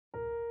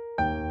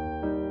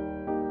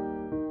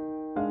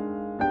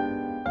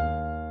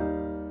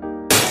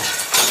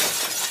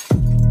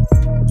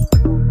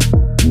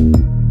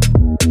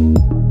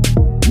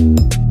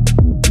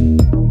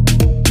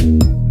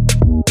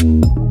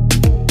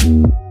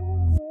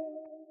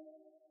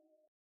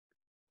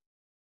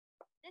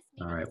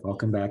All right,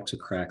 welcome back to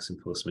Cracks in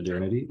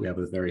Postmodernity. We have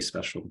a very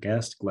special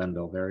guest, Glenn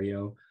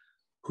Belverio,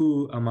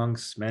 who,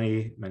 amongst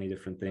many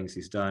different things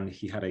he's done,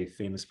 he had a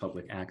famous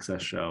public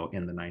access show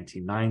in the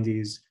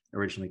 1990s,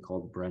 originally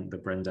called the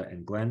Brenda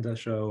and Glenda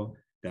Show,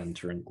 then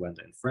turned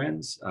Glenda and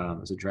Friends. It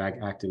was a drag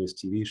activist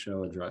TV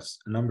show,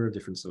 addressed a number of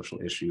different social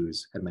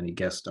issues, had many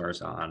guest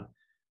stars on.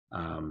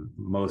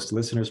 Most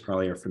listeners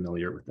probably are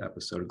familiar with the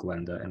episode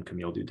Glenda and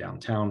Camille Do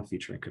Downtown,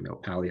 featuring Camille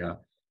Paglia.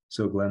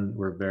 So, Glenn,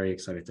 we're very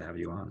excited to have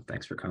you on.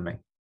 Thanks for coming.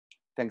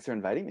 Thanks for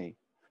inviting me.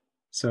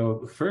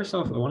 So, first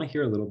off, I want to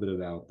hear a little bit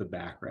about the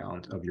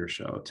background of your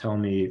show. Tell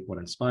me what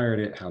inspired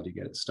it, how did you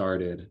get it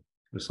started,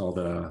 just all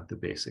the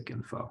basic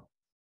info.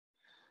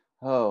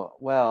 Oh,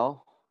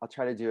 well, I'll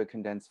try to do a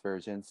condensed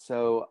version.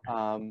 So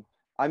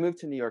I moved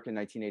to New York in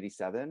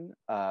 1987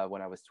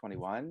 when I was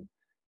 21.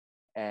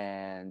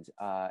 And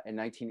in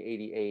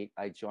 1988,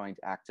 I joined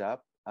ACT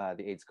UP,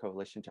 the AIDS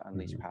Coalition to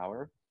Unleash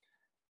Power.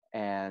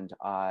 And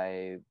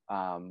I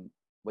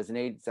was an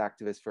AIDS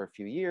activist for a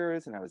few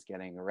years, and I was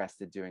getting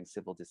arrested doing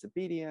civil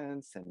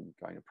disobedience and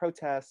going to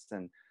protests.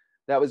 And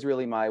that was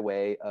really my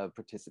way of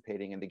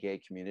participating in the gay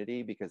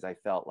community, because I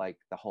felt like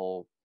the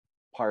whole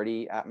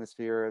party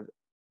atmosphere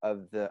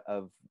of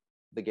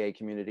the gay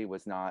community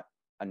was not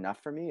enough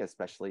for me,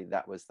 especially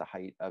that was the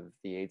height of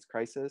the AIDS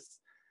crisis.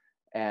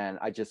 And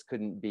I just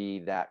couldn't be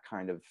that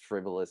kind of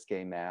frivolous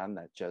gay man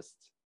that just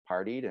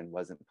partied and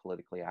wasn't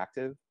politically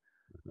active.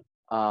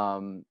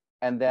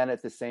 And then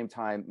at the same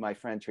time, my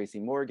friend Tracy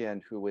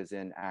Morgan, who was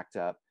in ACT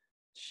UP,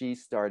 she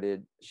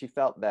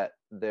felt that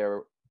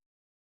there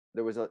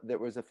was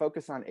a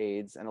focus on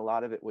AIDS, and a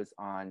lot of it was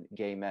on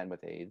gay men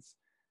with AIDS.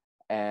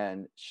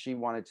 And she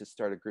wanted to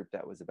start a group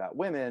that was about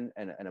women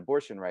and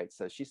abortion rights.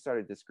 So she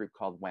started this group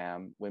called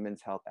WHAM,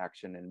 Women's Health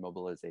Action and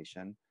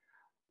Mobilization.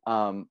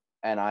 And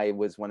I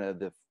was one of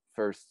the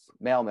first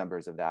male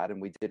members of that.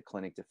 And we did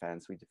clinic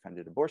defense. We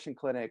defended abortion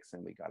clinics,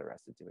 and we got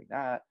arrested doing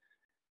that.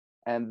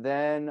 And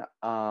then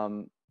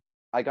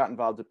I got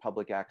involved with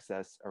public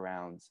access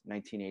around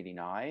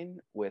 1989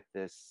 with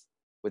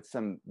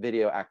some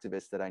video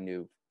activists that I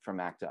knew from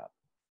ACT UP.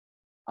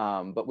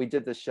 But we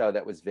did this show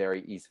that was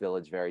very East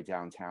Village, very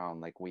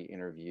downtown. Like, we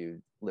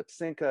interviewed Lip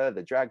Synca,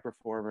 the drag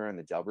performer, and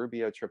the Del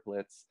Rubio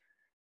triplets.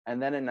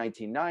 And then in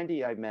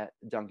 1990, I met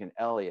Duncan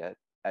Elliott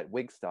at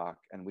Wigstock,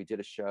 and we did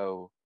a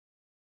show.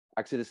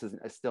 Actually, this is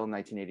still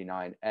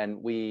 1989.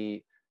 And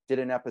we did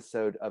an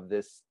episode of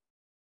this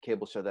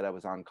cable show that I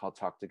was on called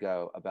Talk to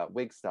Go about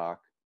Wigstock.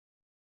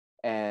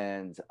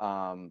 And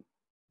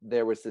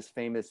there was this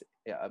famous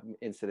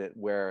incident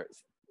where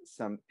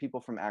some people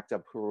from ACT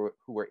UP who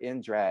were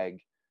in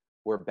drag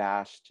were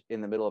bashed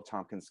in the middle of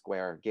Tompkins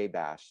Square, gay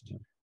bashed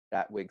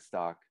at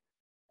Wigstock.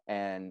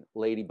 And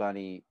Lady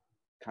Bunny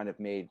kind of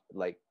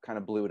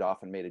blew it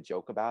off and made a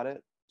joke about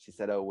it. She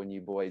said, "Oh, when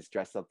you boys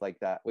dress up like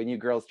that, when you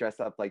girls dress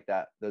up like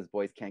that, those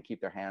boys can't keep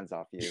their hands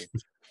off you."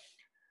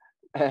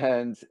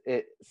 And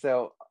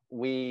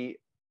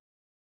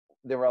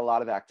there were a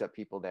lot of ACT UP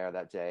people there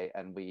that day,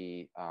 and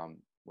we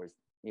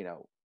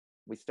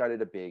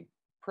started a big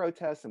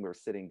protest, and we were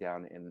sitting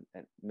down in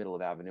middle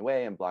of Avenue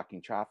A and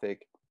blocking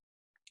traffic.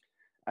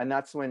 And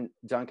that's when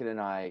Duncan and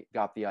I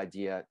got the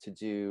idea to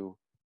do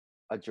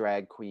a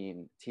drag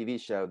queen TV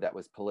show that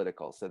was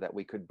political, so that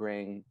we could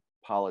bring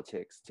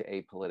politics to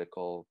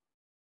apolitical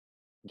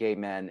gay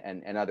men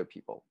and other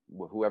people,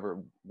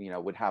 whoever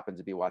would happen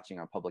to be watching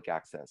on public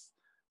access.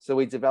 So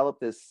we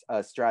developed this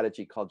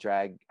strategy called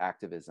drag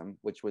activism,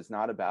 which was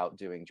not about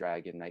doing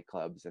drag in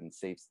nightclubs and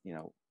safe,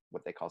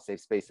 what they call safe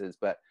spaces,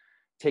 but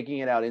taking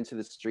it out into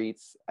the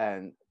streets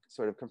and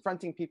sort of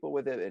confronting people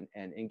with it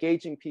and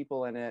engaging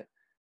people in it,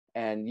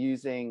 and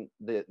using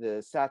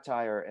the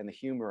satire and the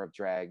humor of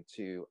drag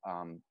to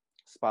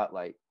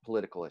spotlight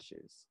political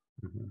issues.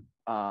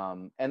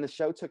 And the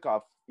show took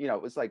off.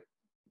 It was like,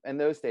 in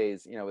those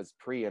days, it was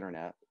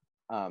pre-internet.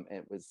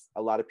 It was,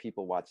 a lot of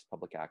people watched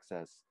public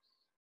access.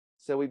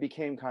 So we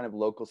became kind of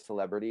local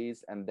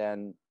celebrities. And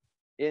then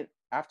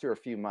after a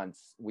few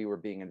months, we were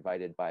being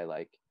invited by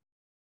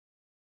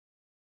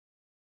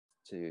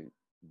to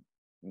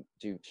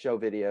do show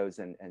videos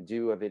and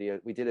do a video.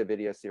 We did a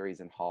video series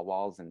in Hall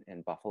Walls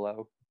in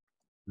Buffalo.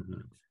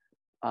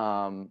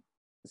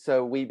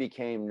 So we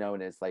became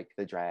known as like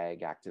the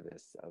drag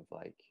activists of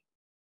like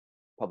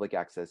public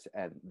access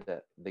and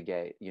the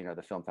gay,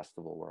 the film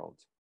festival world.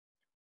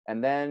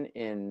 And then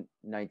in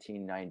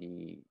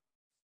 1990,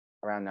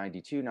 around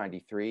 92,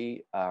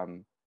 93,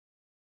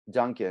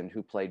 Duncan,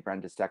 who played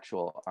Brenda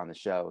Sexual on the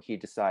show, he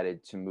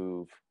decided to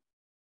move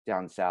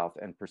down south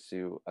and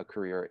pursue a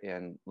career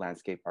in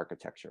landscape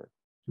architecture.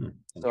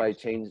 So I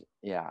changed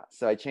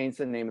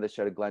the name of the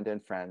show to Glenda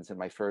and Friends, and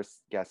my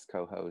first guest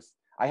co-host,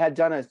 I had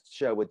done a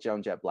show with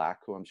Joan Jett Black,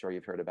 who I'm sure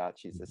you've heard about.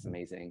 She's this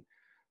amazing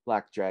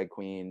Black drag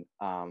queen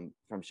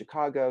from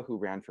Chicago who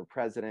ran for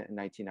president in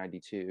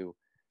 1992.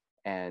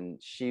 And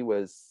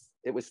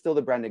it was still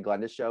the Brenda and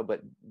Glenda show,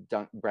 but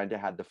Brenda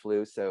had the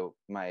flu. So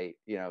my,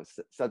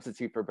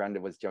 substitute for Brenda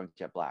was Joan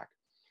Jett Black.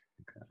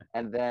 Okay.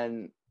 And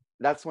then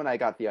that's when I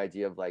got the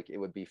idea of like it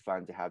would be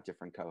fun to have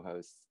different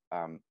co-hosts,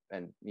 and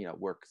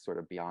work sort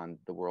of beyond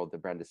the world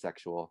of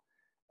Brenda-sexual.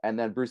 And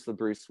then Bruce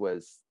LaBruce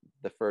was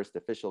the first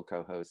official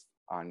co-host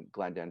on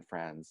Glenda and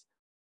Friends,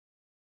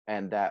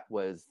 and that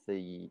was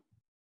about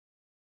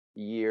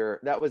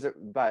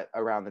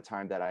around the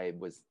time that I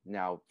was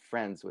now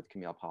friends with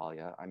Camille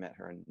Paglia. I met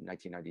her in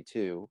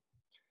 1992,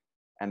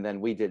 and then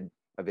we did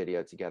a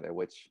video together,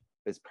 which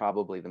is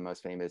probably the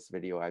most famous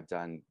video I've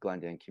done,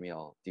 Glenda and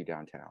Camille Do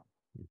Downtown.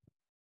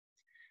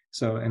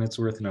 So, and it's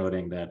worth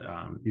noting that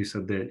you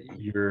said that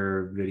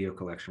your video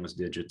collection was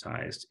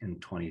digitized in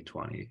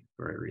 2020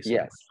 very recently,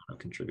 Yes. which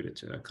contributed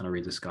to a kind of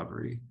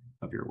rediscovery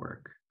of your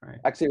work, right?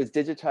 Actually, it was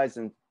digitized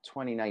in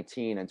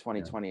 2019, and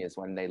 2020 Yeah. is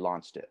when they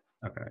launched it.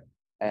 Okay.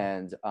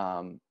 And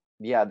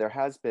yeah, there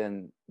has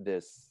been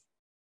this,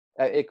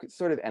 it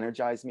sort of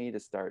energized me to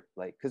start,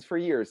 like, because for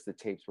years the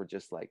tapes were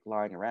just like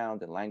lying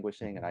around and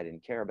languishing, and I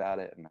didn't care about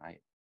it, and I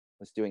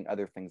was doing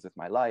other things with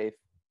my life.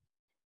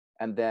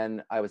 And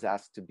then I was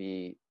asked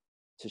to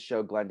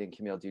show Glenda and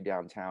Camille Do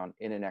Downtown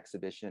in an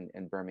exhibition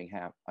in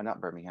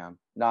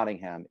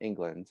Nottingham,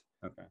 England,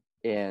 Okay.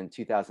 in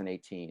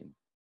 2018.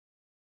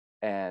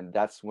 And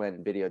that's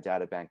when Video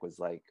Data Bank was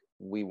like,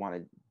 we want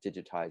to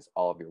digitize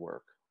all of your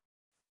work.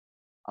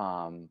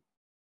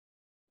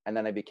 And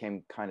then I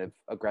became kind of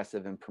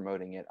aggressive in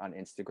promoting it on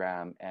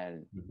Instagram,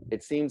 and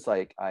it seems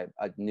like a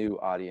new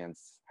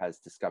audience has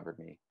discovered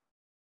me.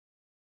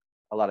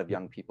 A lot of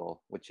young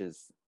people, which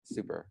is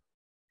super.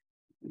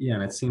 Yeah,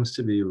 and it seems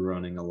to be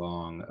running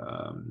along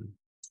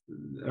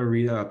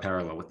a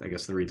parallel with, I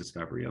guess, the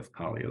rediscovery of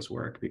Paglia's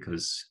work,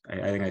 because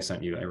I think I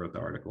wrote the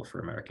article for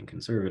American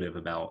Conservative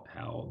about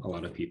how a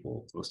lot of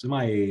people close to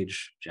my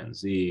age, Gen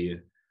Z,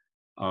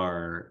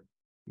 are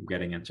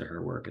getting into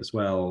her work as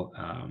well.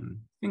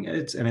 And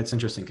it's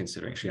interesting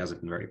considering she hasn't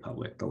been very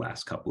public the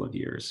last couple of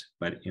years.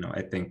 But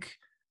I think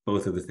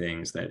both of the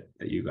things that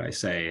you guys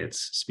say,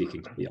 it's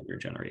speaking to the younger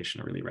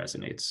generation, really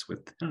resonates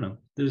with. I don't know.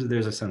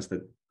 There's a sense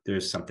that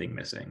there's something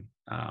missing.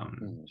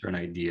 Certain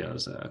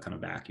ideas, a kind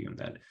of vacuum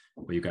that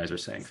what you guys are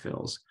saying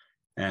fills.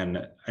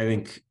 And I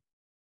think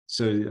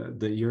so.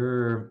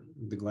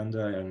 The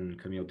Glenda and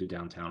Camille Do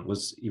Downtown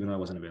was, even though it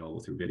wasn't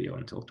available through video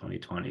until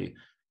 2020,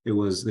 it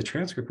was, the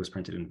transcript was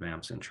printed in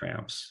Vamps and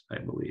Tramps, I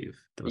believe.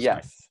 That was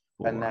Yes,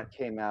 and that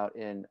came out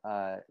in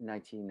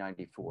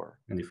 1994.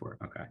 94.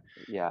 Okay.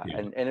 Yeah, Yeah.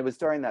 and it was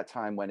during that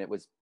time when it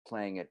was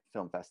playing at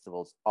film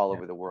festivals all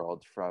over the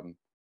world, from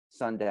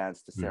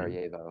Sundance to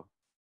Sarajevo.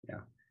 Yeah.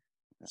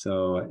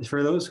 So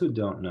for those who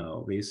don't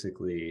know,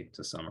 basically,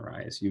 to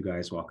summarize, you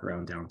guys walk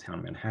around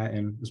downtown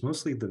Manhattan. It's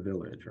mostly the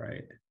Village,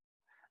 right?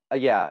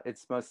 Yeah,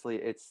 it's mostly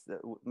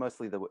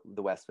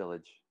the West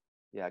Village.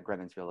 Yeah,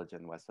 Greenwich Village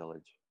and West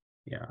Village.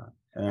 Yeah,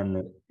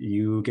 and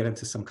you get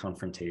into some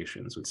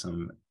confrontations with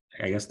some,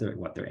 I guess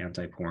they're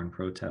anti-porn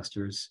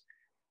protesters.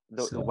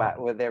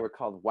 What they were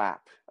called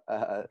WAP,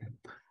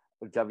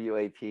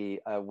 WAP,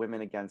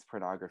 Women Against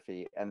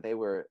Pornography, and they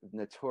were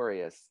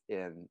notorious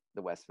in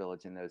the West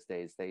Village in those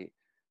days. They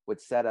would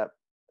set up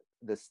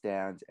the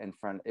stand in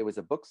front. It was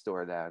a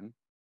bookstore then.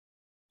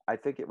 I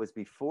think it was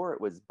before it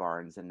was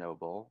Barnes and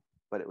Noble,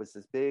 but it was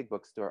this big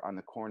bookstore on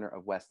the corner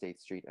of West 8th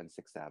Street and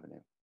 6th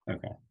Avenue.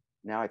 Okay.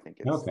 Now I think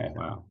it's okay.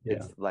 Wow.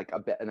 It's like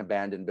an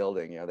abandoned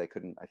building. They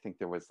couldn't. I think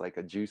there was like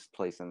a juice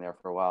place in there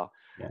for a while.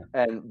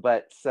 Yeah.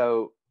 But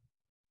so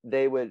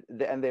they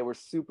were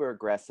super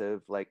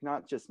aggressive, like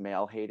not just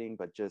male hating,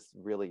 but just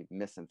really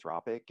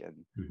misanthropic,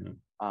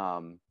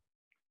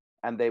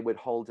 and they would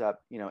hold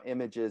up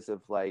images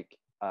of like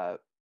of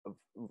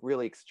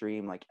really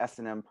extreme, like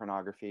S&M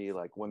pornography,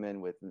 like women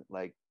with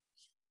like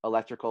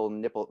electrical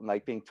nipple,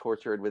 like being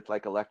tortured with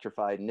like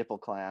electrified nipple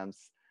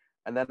clamps.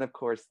 And then of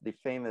course the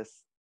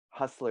famous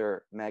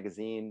Hustler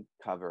magazine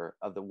cover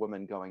of the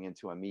woman going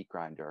into a meat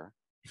grinder,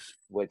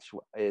 which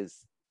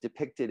is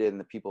depicted in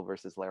The People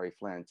versus Larry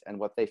Flint. And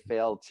what they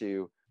failed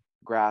to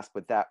grasp,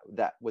 but that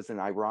was an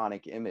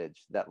ironic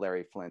image that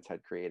Larry Flint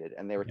had created,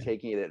 and they were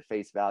taking it at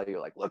face value,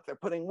 like, look, they're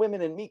putting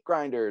women in meat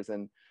grinders.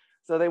 And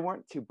so they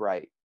weren't too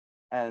bright,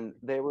 and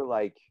they were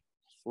like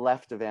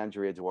left of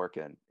Andrea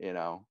Dworkin,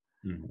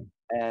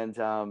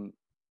 and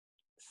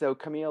so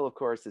Camille, of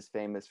course, is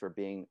famous for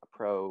being a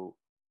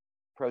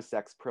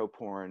pro-sex,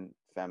 pro-porn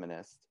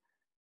feminist,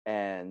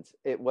 and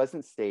it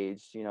wasn't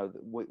staged.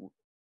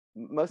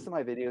 Most of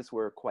my videos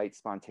were quite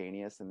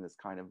spontaneous in this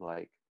kind of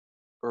like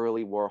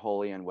early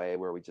Warholian way,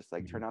 where we just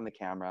like turn on the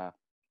camera.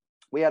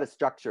 We had a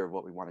structure of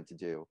what we wanted to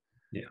do,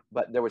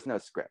 but there was no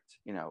script.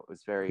 It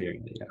was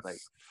very like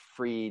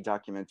free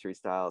documentary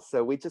style.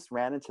 So we just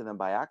ran into them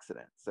by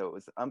accident. So it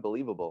was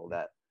unbelievable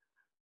that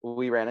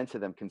we ran into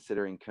them,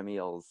 considering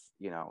Camille's,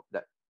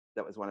 that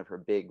was one of her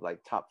big like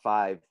top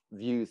 5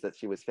 views that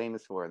she was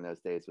famous for in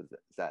those days, was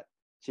that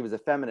she was a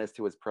feminist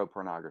who was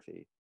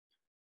pro-pornography.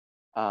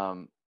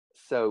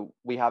 So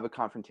we have a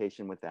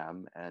confrontation with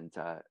them, and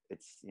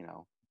it's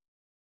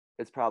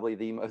probably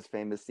the most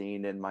famous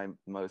scene in my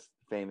most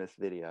famous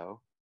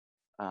video.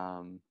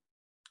 And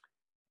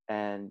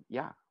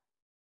yeah.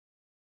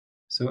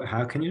 So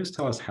how can you just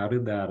tell us, how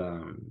did that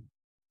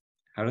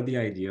How did the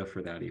idea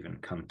for that even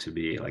come to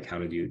be? Like, how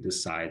did you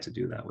decide to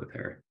do that with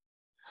her?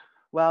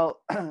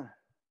 Well,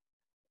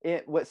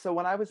 it was so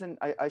when I was in.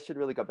 I should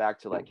really go back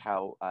to like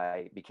how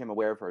I became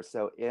aware of her.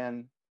 So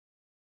in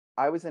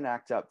I was in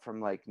ACT UP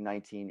from like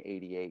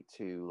 1988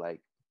 to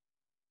like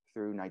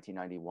through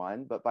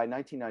 1991. But by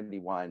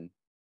 1991,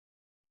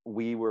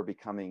 we were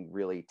becoming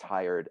really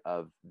tired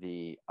of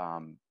the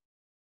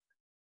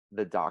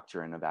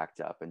doctrine of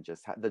ACT UP and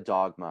just the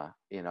dogma,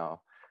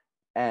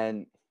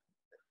 and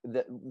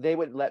they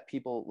would let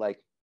people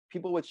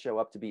people would show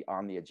up to be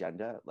on the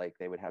agenda. Like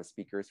they would have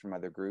speakers from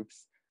other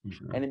groups, and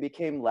Mhm. it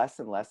became less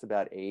and less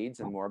about AIDS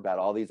and more about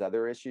all these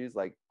other issues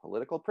like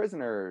political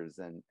prisoners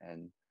and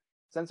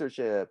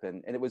censorship,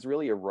 and it was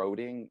really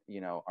eroding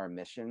our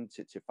mission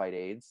to fight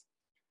AIDS.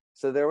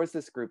 So there was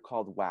this group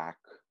called WAC.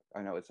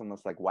 I know it's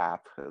almost like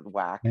WAP,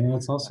 WAC. And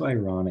it's also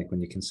ironic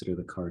when you consider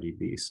the Cardi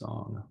B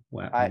song.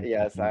 What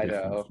Yes, no I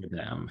different know. for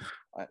them.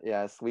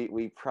 Yes,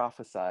 we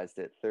prophesized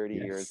it 30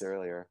 years Yes.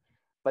 earlier.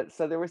 But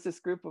so there was this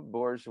group of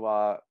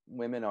bourgeois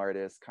women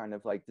artists, kind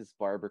of like this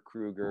Barbara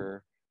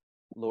Kruger,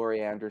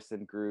 Laurie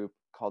Anderson group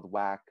called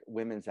WAC,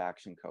 Women's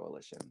Action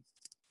Coalition.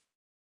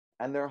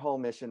 And their whole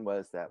mission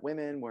was that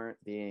women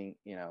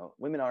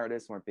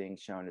artists weren't being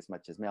shown as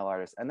much as male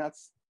artists. And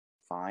that's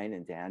fine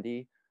and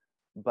dandy,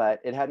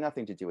 but it had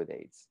nothing to do with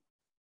AIDS.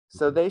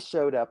 So Mhm. they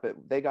showed up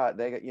they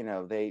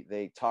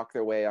talked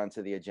their way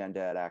onto the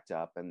agenda at ACT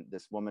UP, and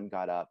this woman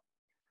got up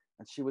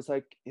and she was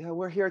like,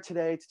 we're here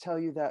today to tell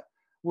you that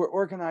we're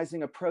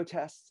organizing a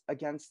protest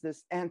against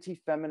this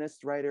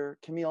anti-feminist writer,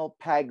 Camille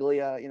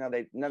Paglia.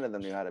 None of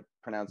them knew how to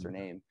pronounce her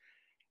name.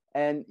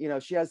 And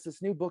she has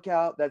this new book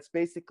out that's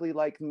basically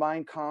like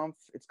Mein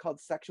Kampf. It's called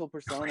Sexual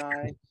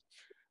Personae.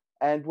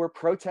 And we're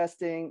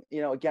protesting,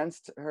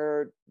 against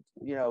her,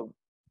 you know,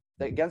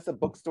 against the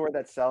bookstore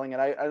that's selling it.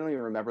 I don't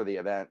even remember the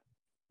event.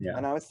 Yeah.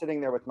 And I was sitting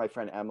there with my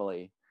friend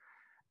Emily,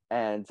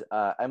 and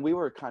we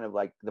were kind of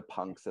like the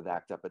punks of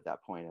ACT UP at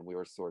that point, and we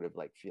were sort of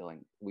like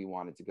feeling we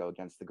wanted to go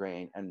against the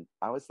grain. And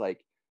I was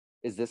like,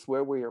 is this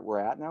where we're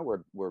at now?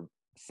 We're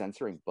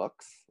censoring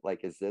books?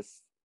 Like, is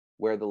this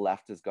where the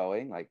left is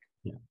going? Like,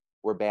 Yeah.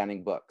 we're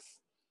banning books.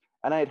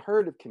 And I had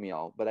heard of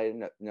Camille, but I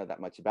didn't know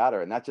that much about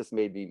her. And that just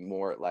made me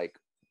more like,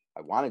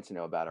 I wanted to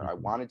know about her. I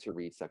Mhm. wanted to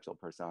read Sexual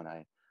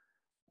Personae.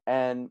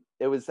 And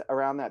it was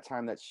around that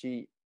time that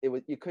you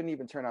couldn't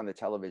even turn on the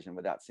television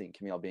without seeing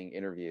Camille being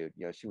interviewed.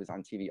 She was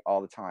on TV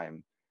all the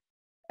time.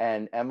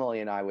 And Emily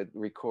and I would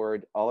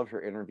record all of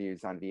her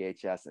interviews on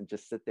VHS and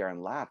just sit there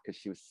and laugh because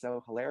she was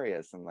so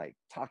hilarious and like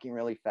talking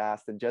really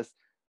fast and just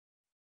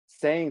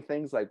saying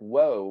things like,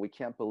 whoa, we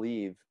can't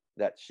believe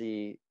that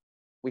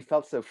we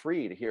felt so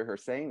free to hear her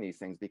saying these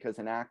things, because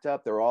in ACT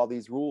UP, there are all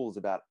these rules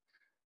about,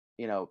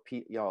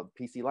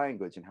 PC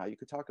language and how you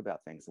could talk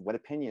about things and what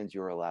opinions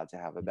you were allowed to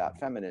have about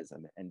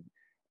feminism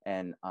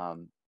and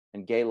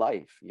and gay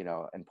life,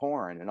 and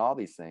porn and all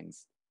these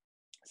things,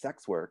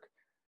 sex work.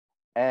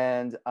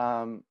 And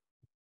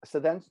so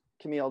then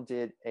Camille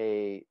did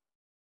I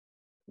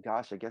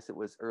guess it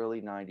was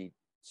early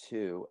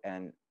 92,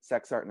 and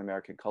Sex, Art, and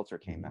American Culture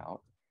came Mhm.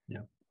 out.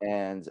 Yeah.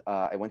 And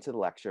I went to the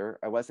lecture.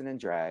 I wasn't in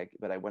drag,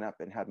 but I went up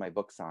and had my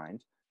book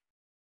signed.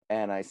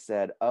 And I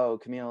said, "Oh,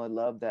 Camille, I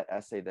love that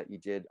essay that you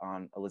did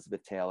on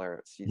Elizabeth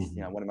Taylor. She's,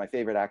 Mhm. one of my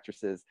favorite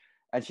actresses."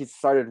 And she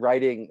started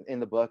writing in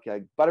the book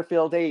like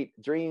Butterfield 8,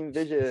 Dream,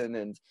 Vision,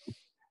 and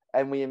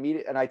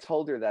I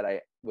told her that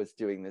I was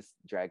doing this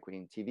drag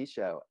queen TV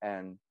show,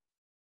 and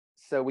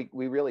so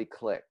we really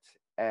clicked.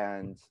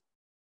 And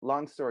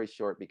long story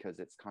short, because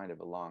it's kind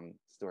of a long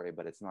story,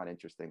 but it's not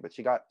interesting. But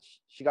she got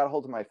a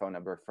hold of my phone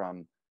number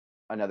from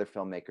another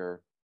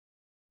filmmaker,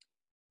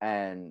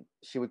 and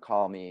she would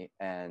call me,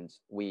 and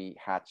we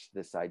hatched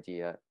this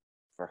idea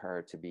for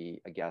her to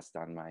be a guest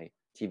on my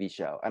TV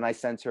show. And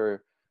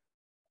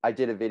I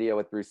did a video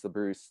with Bruce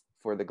LaBruce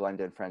for the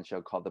Glenda and Friends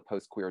show called the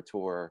Post Queer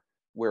Tour,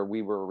 where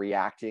we were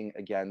reacting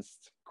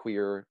against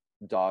queer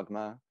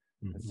dogma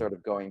and Mhm. sort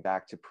of going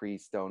back to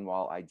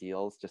pre-Stonewall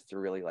ideals, just to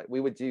really we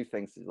would do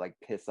things to like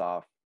piss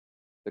off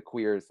the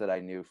queers that I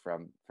knew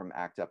from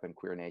ACT UP and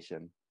Queer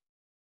Nation.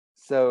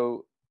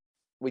 So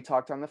we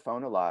talked on the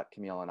phone a lot,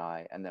 Camille and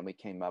I, and then we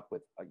came up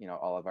with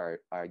all of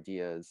our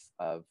ideas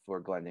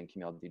for Glenda and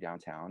Camille to do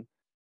downtown.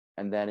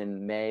 And then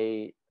in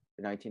May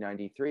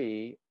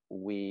 1993,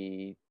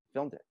 we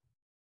filmed it.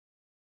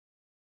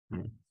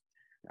 Mhm.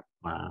 Yeah.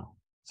 Wow.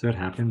 So it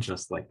happened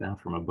just like that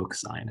from a book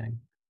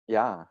signing.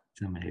 Yeah.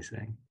 It's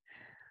amazing.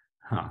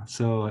 Huh.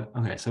 So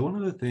okay, so one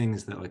of the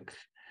things that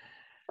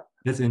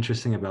that's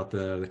interesting about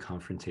the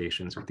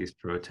confrontations with these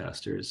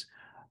protesters.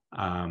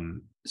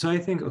 So I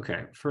think,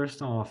 okay,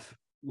 first off,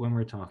 when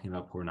we're talking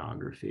about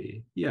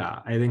pornography,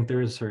 yeah, I think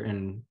there is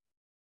certain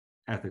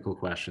ethical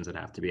questions that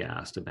have to be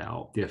asked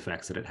about the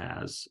effects that it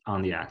has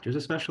on the actors,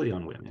 especially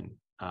on women.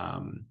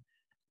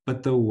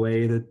 But the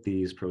way that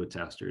these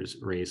protesters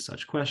raise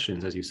such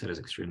questions, as you said, is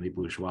extremely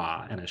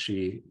bourgeois. And as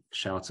she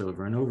shouts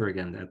over and over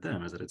again at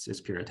them, is that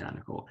it's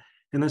puritanical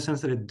in the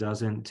sense that it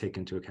doesn't take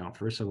into account,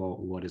 first of all,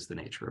 what is the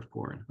nature of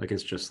porn? Like,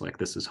 it's just like,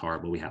 this is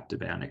horrible. We have to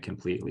ban it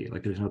completely.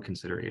 Like, there's no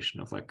consideration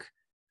of like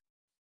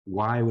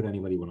why would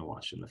anybody want to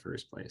watch it in the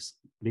first place?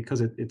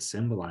 Because it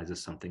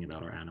symbolizes something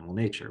about our animal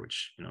nature,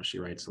 which, you know, she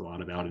writes a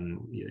lot about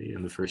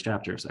in the first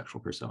chapter of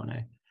Sexual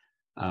Personae.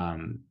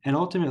 And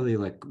ultimately,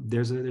 like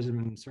there's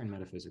certain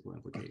metaphysical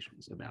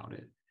implications about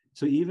it.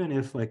 So even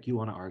if like you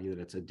want to argue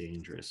that it's a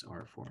dangerous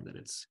art form, that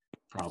it's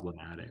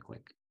problematic,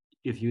 like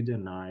if you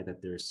deny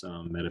that there's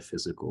some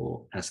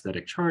metaphysical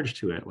aesthetic charge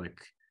to it,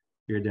 like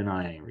you're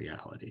denying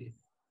reality.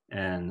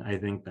 And I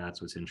think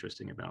that's what's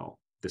interesting about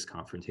this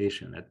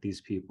confrontation, that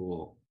these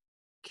people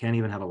can't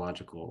even have a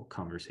logical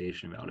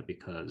conversation about it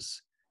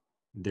because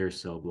they're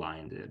so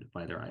blinded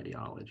by their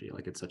ideology.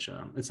 Like it's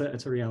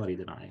a reality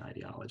denying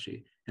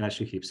ideology. And as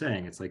she keeps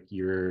saying, it's like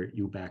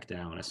you back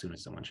down as soon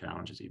as someone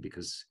challenges you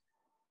because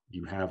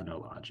you have no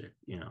logic,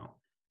 you know.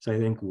 So I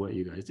think what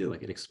you guys do,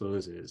 like it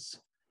exposes,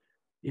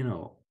 you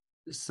know,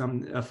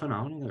 a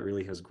phenomenon that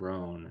really has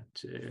grown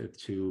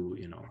to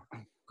you know,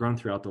 grown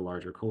throughout the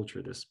larger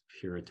culture, this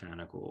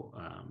puritanical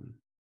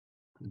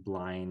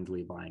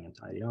blindly buying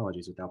into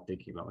ideologies without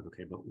thinking about like,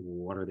 okay, but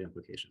what are the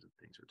implications of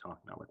things we're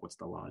talking about? Like what's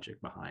the logic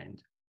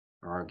behind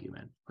our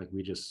argument? Like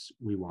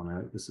we want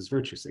to, this is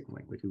virtue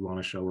signaling, like we want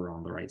to show we're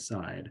on the right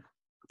side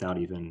without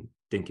even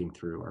thinking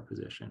through our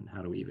position.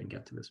 How do we even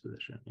get to this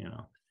position, you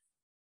know?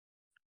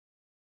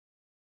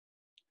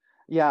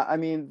 Yeah, I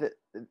mean,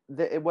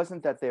 it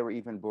wasn't that they were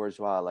even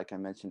bourgeois, like I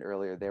mentioned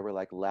earlier. They were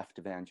like left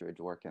of Andrea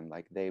Dworkin.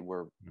 Like they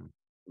were,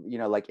 you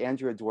know, like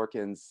Andrea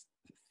Dworkin's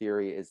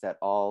theory is that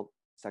all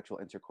sexual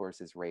intercourse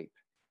is rape.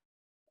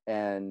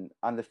 And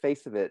on the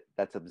face of it,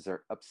 that's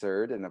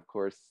absurd. And of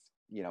course,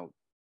 you know,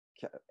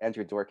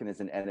 Andrea Dworkin is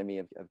an enemy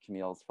of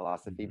Camille's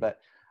philosophy. But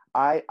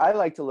I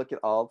like to look at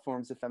all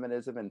forms of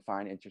feminism and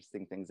find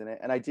interesting things in it.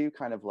 And I do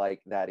kind of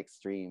like that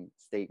extreme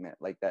statement,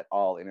 like that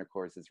all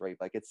intercourse is rape.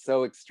 Like it's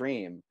so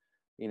extreme,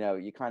 you know,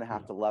 you kind of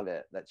have to love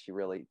it that she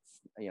really,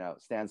 you know,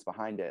 stands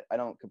behind it. I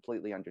don't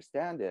completely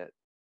understand it.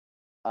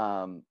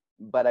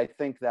 But I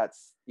think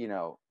that's, you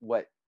know,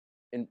 what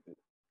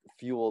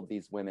fueled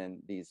these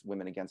women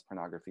against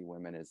pornography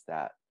women, is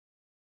that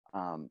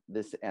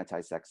this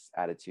anti-sex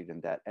attitude,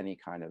 and that any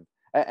kind of,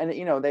 and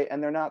you know,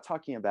 they're not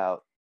talking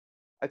about,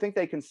 I think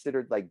they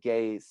considered like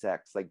gay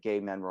sex, like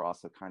gay men were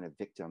also kind of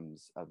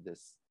victims of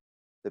this,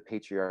 the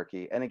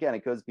patriarchy. And again,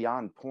 it goes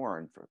beyond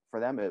porn. For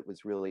them, it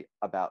was really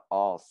about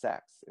all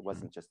sex. It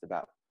wasn't just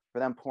about, for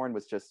them, porn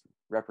was just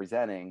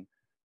representing,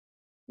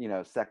 you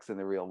know, sex in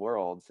the real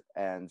world.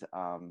 And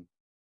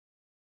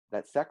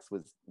that sex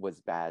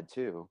was bad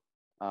too.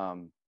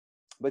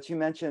 But you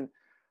mentioned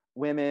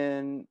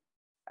women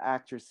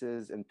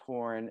actresses in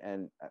porn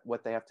and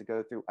what they have to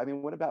go through. I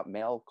mean, what about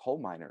male coal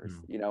miners?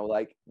 You know,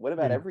 like what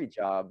about every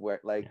job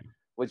where like,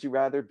 would you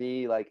rather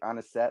be like on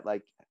a set,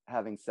 like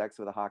having sex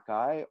with a hot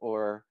guy,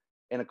 or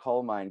in a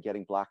coal mine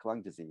getting black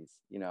lung disease?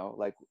 You know,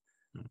 like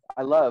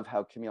I love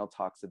how Camille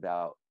talks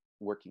about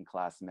working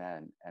class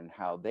men and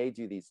how they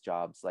do these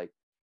jobs, like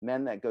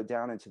men that go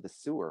down into the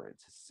sewer,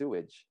 into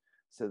sewage,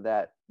 so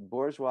that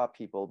bourgeois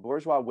people,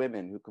 bourgeois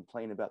women who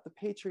complain about the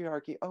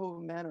patriarchy, oh,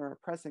 men are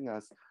oppressing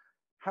us.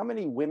 How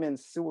many women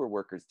sewer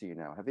workers do you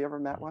know? Have you ever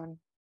met one?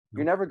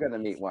 You're never going to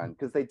meet one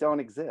because they don't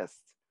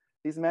exist.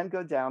 These men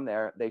go down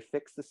there, they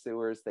fix the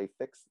sewers, they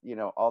fix, you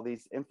know, all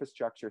these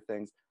infrastructure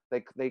things.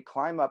 They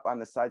climb up on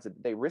the sides of,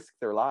 they risk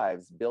their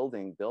lives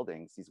building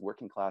buildings, these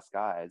working class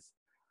guys,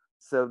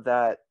 so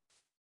that,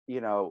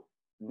 you know,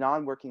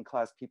 non-working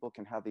class people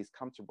can have these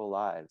comfortable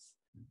lives.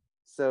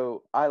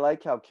 So I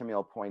like how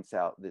Camille points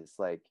out this,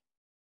 like,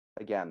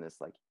 again,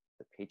 this like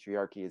the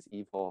patriarchy is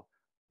evil,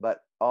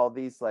 but all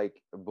these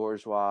like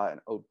bourgeois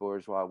and haute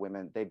bourgeois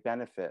women, they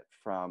benefit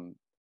from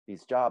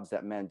these jobs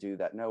that men do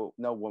that no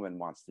woman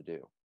wants to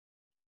do.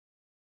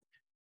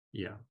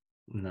 Yeah,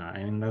 no,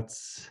 I mean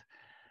that's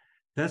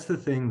the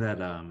thing that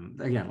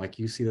again, like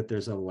you see that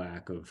there's a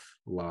lack of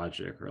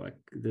logic, or like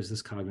there's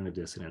this cognitive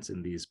dissonance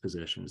in these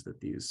positions that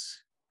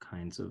these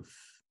kinds of,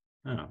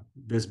 I don't know,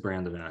 this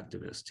brand of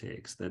activist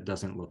takes, that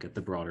doesn't look at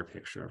the broader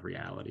picture of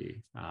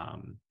reality.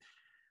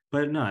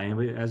 But no, I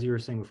mean, as you were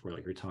saying before,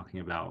 like you're talking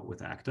about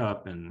with ACT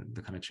UP and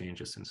the kind of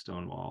changes in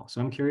Stonewall.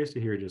 So I'm curious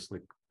to hear, just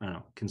like, I don't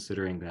know,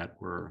 considering that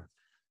we're,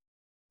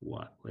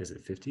 what is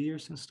it, 50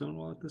 years since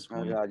Stonewall at this Oh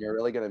point? God, you're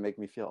really gonna make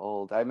me feel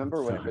old. I I'm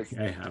remember when it sorry, was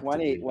I have to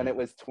 20, do when it that.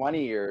 was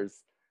 20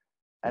 years,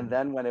 and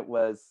then when it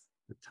was,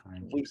 The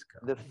time we keeps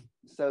the going.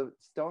 so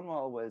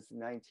Stonewall was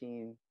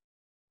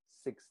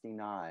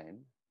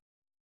 1969,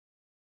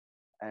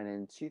 and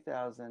in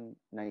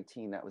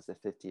 2019 that was the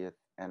 50th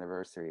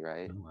anniversary,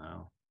 right? Oh,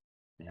 wow.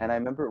 And I Yeah.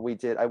 remember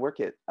I work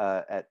at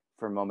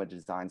for MoMA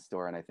Design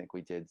Store, and I think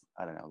we did,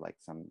 I don't know, like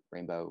some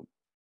rainbow,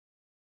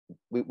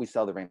 we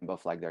sell the rainbow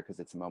flag there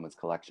because it's a MoMA's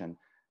collection.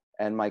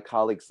 And my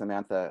colleague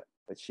Samantha,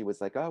 she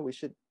was like, oh, we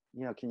should,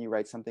 you know, can you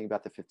write something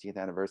about the 50th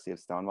anniversary of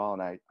Stonewall?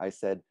 And I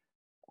said,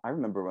 I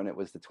remember when it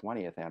was the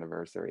 20th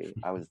anniversary.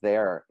 I was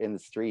there in the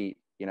street,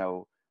 you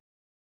know,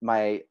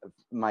 my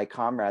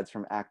comrades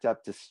from ACT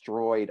UP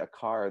destroyed a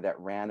car that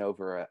ran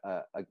over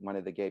one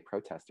of the gay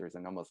protesters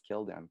and almost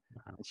killed him.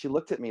 Wow. And she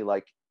looked at me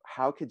like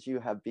how could you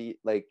have be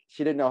like,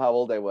 she didn't know how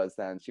old I was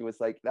then. She was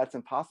like, that's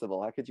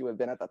impossible. How could you have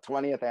been at the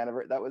 20th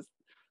anniversary? That was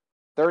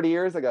 30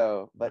 years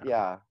ago. But Wow.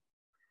 yeah.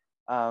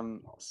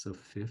 So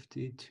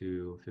 50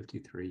 to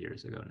 53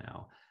 years ago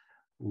now.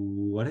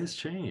 What has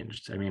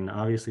changed? I mean,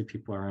 obviously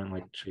people aren't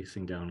like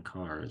chasing down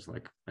cars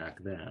like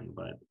back then,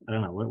 but I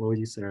don't know. What would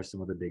you say are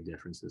some of the big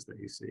differences that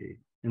you see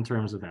in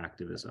terms of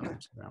activism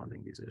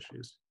surrounding these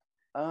issues?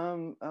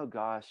 Oh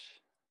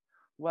gosh.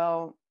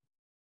 Well,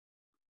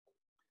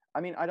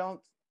 I mean, I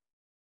don't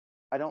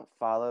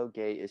follow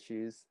gay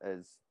issues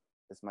as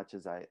much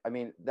as I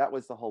mean, that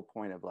was the whole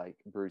point of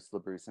like Bruce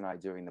LaBruce and I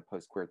doing the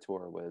post queer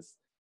tour, was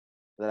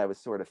that I was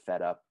sort of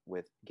fed up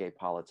with gay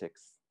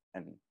politics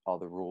and all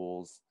the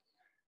rules,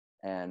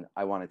 and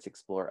I wanted to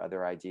explore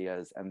other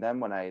ideas. And then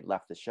when I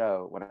left the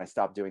show, when I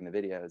stopped doing the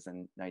videos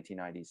in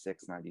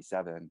 1996,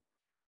 97,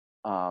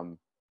 um,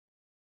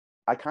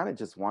 I kind of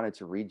just wanted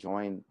to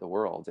rejoin the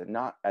world, and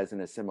not as an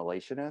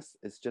assimilationist.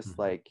 It's just Mhm.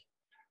 like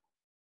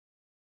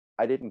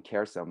I didn't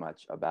care so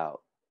much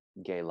about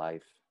gay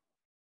life.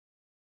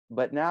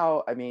 But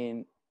now, I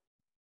mean,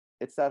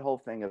 it's that whole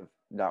thing of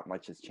not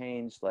much has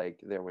changed. Like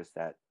there was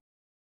that,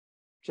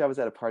 actually, I was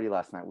at a party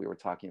last night. We were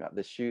talking about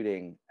the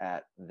shooting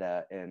at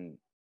the in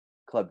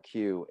Club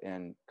Q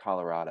in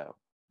Colorado,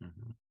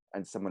 Mhm.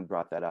 and someone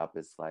brought that up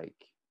as like,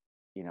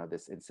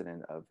 this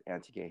incident of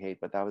anti-gay hate.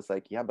 But that was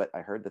like, yeah, but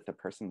I heard that the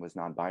person was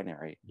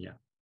non-binary.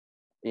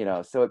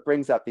 Yeah. So it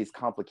brings up these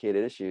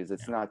complicated issues.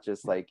 It's Yeah. not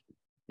just like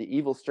the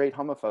evil straight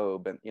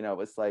homophobe, and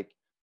it's like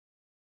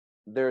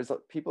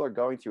people are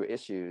going through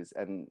issues,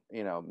 and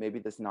maybe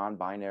this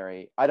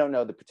non-binary, I don't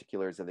know the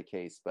particulars of the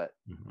case, but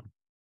Mhm.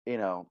 you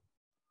know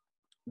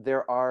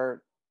there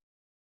are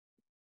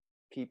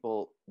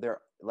people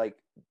there, like,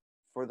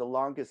 for the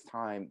longest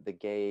time the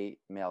gay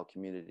male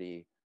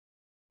community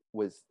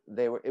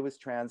it was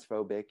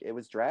transphobic, it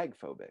was drag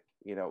phobic.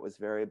 It was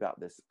very about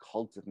this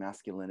cult of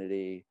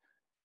masculinity,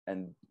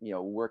 and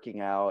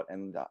working out,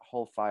 and the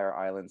whole Fire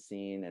Island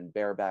scene, and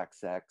bareback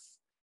sex.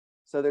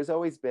 So there's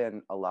always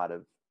been a lot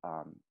of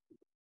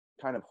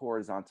kind of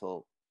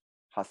horizontal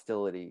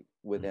hostility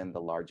within the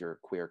Mhm. larger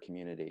queer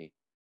community,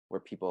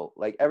 where people,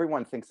 like,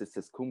 everyone thinks it's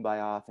this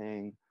kumbaya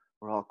thing.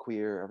 We're all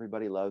queer,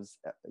 everybody loves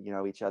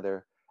each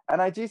other.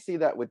 And I do see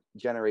that with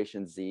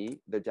Generation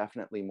Z. They're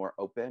definitely more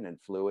open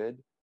and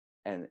fluid,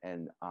 and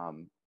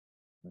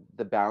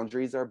the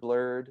boundaries are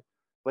blurred.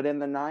 But in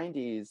the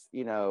 90s,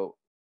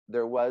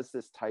 there was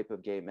this type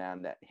of gay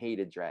man that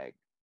hated drag,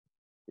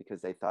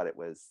 because they thought it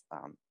was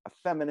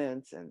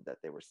effeminate, and that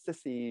they were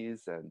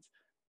sissies, and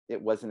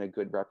it wasn't a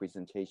good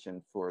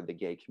representation for the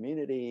gay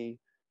community.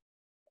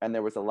 And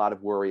there was a lot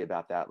of worry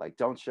about that, like,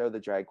 don't show the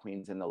drag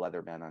queens and the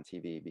leather men on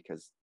TV,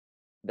 because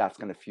that's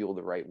going to fuel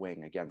the right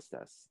wing against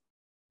us.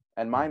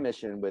 And my Mhm.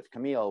 mission with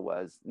Camille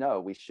was, no,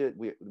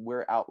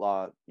 we're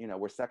outlaw,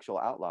 we're sexual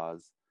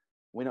outlaws.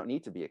 We don't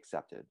need to be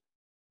accepted.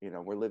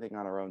 We're living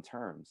on our own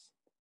terms.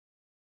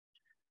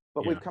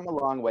 But we've Yeah. come a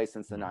long way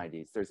since the Mhm.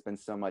 90s. There's been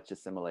so much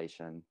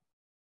assimilation,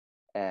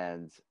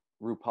 and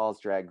RuPaul's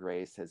Drag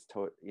Race has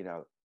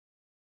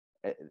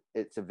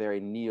it's a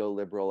very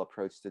neoliberal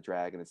approach to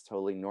drag, and it's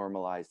totally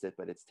normalized it,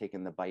 but it's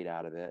taken the bite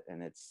out of it,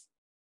 and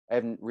I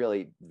have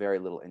really very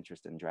little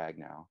interest in drag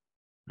now.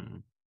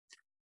 Mhm.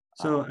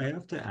 So I Um,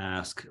 have to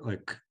ask,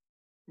 like,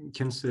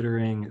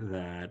 considering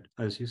that,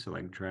 as you said,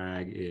 like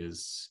drag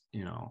is,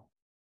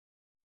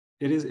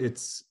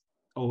 it's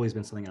always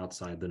been something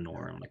outside the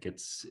norm. Like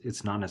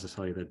it's not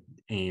necessarily that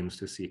aims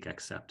to seek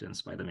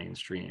acceptance by the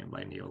mainstream,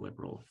 by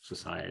neoliberal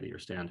society or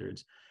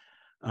standards.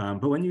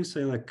 But when you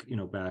say, like,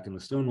 back in the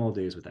Stonewall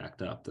days with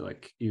ACT UP, that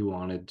like you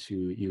wanted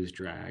to use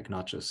drag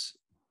not just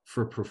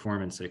for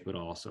performance sake, but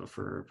also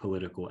for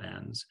political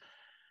ends.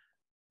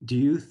 Do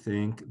you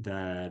think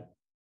that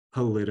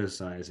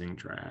politicizing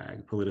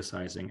drag,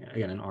 politicizing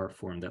again an art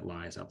form that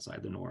lies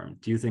outside the norm,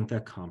 do you think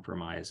that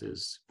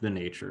compromises the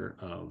nature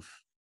of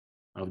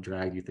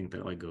drag? Do you think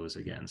that like goes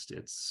against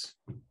its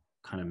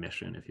kind of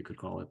mission, if you could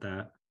call it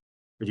that?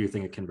 Or do you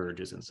think it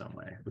converges in some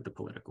way with the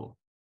political?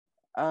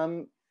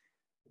 um,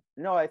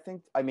 no,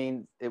 I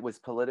mean, it was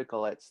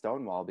political at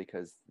Stonewall,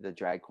 because the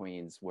drag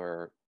queens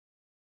were,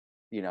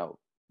 you know,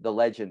 the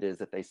legend is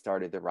that they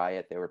started the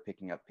riot. They were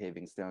picking up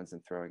paving stones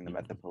and throwing them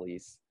at the Mhm.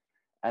 police.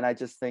 And I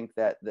just think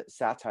that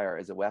satire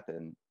as a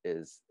weapon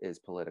is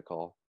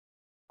political,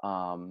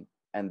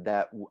 and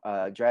that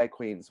drag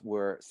queens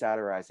were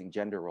satirizing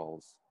gender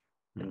roles,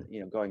 and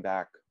Mhm. going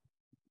back to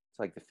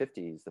like the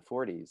 50s, the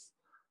 40s,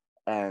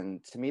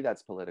 and to me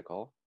that's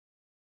political.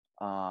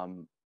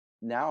 Um,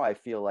 Now I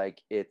feel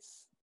like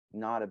it's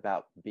not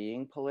about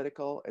being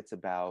political; it's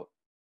about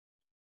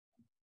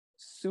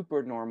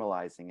super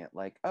normalizing it.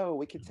 Like, oh,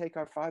 we could take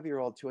our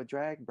 5-year-old to a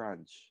drag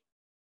brunch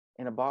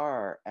in a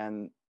bar,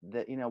 and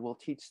that we'll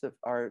teach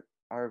our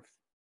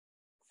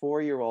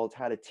 4-year-old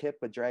how to tip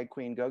a drag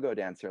queen go-go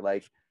dancer.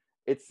 Like,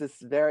 it's this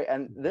very,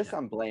 and this Yeah.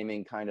 I'm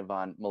blaming kind of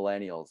on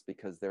millennials,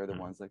 because they're the Mhm.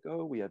 ones like,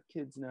 oh, we have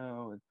kids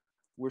now, and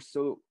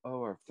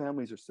our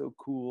families are so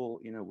cool,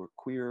 we're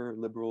queer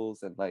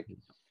liberals, and like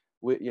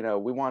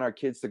we want our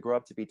kids to grow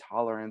up to be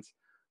tolerant.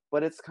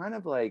 but it's kind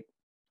of like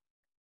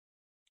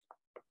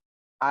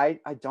I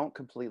don't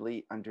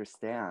completely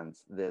understand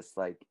this,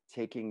 like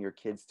taking your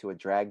kids to a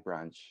drag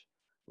brunch.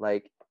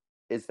 Like,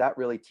 is that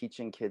really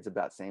teaching kids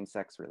about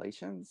same-sex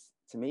relations?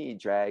 To me,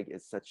 drag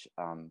is such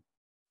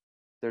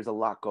there's a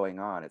lot going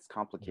on. It's Mhm.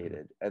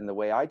 complicated. And the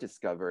way I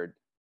discovered,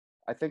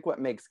 I think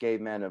what makes gay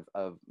men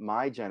of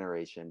my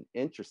generation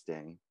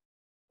interesting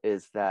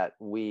is that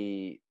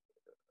we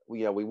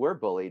were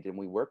bullied and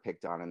we were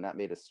picked on, and that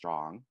made us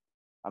strong.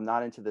 I'm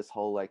not into this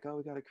whole like, oh,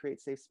 we got to create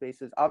safe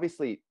spaces.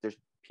 Obviously, there's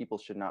people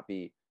should not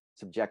be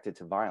subjected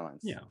to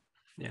violence, Yeah.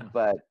 Yeah.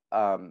 but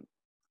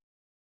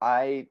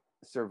I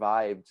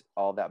survived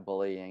all that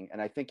bullying,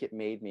 and I think it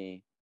made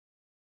me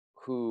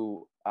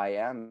who I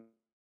am.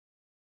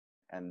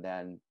 And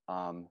then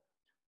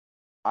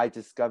I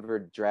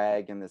discovered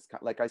drag and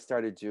like I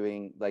started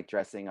doing like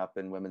dressing up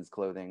in women's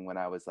clothing when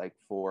I was like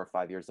 4 or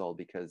 5 years old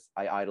because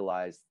I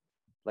idolized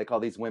like all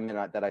these women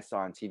that I saw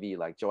on TV,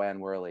 like Joanne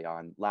Worley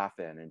on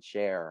Laugh-In and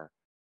Cher,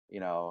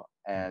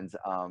 and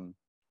Mhm.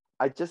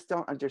 I just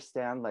don't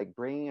understand like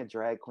bringing a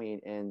drag queen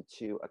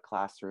into a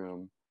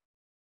classroom.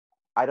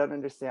 I don't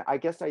understand. I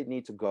guess I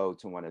need to go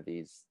to one of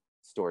these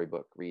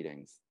storybook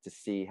readings to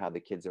see how the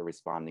kids are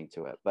responding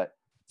to it. But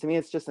to me,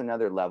 it's just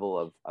another level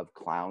of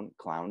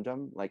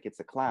clowndom. Like it's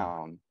a Mhm.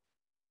 clown,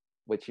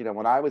 which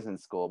when I was in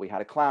school, we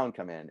had a clown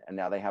come in, and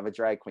now they have a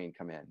drag queen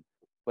come in.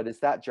 But is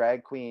that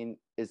drag queen?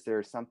 Is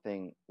there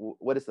something?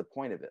 What is the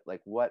point of it?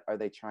 Like, what are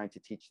they trying to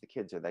teach the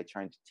kids? Are they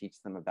trying to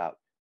teach them about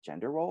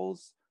gender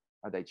roles?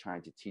 Are they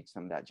trying to teach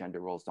them that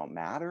gender roles don't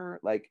matter?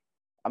 Like,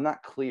 I'm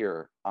not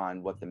clear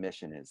on what the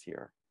mission is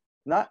here.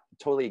 Not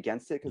totally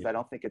against it because I Yeah.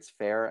 don't think it's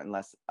fair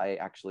unless I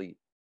actually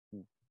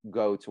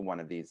go to one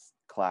of these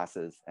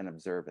classes and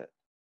observe it.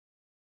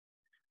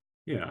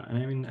 Yeah. And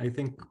I mean, I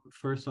think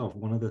first off,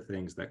 one of the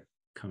things that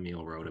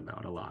Camille wrote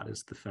about a lot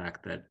is the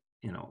fact that,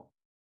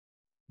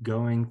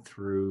 going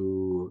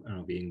through, I don't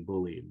know, being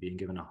bullied, being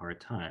given a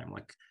hard time,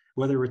 like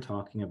whether we're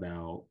talking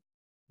about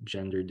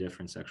gender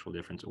difference, sexual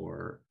difference,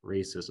 or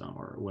racism,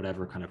 or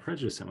whatever kind of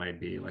prejudice it might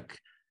be, like,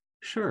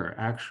 sure,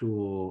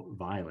 actual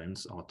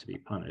violence ought to be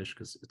punished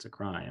because it's a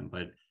crime,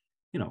 but,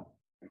 you know,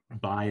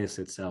 bias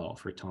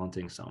itself or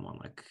taunting someone,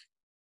 like,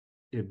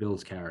 it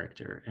builds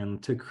character.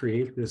 And to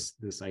create this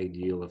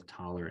ideal of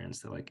tolerance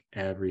that like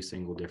every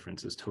single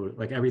difference is total,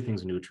 like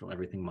everything's neutral,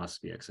 everything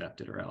must be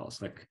accepted or else,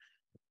 like,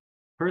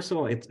 first of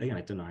all, it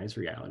denies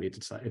reality.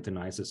 It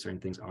denies that certain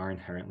things are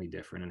inherently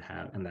different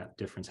and that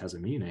difference has a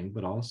meaning.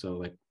 But also,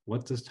 like,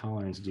 what does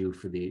tolerance do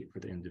for the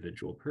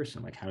individual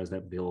person? Like, how does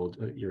that build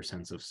your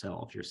sense of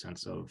self, your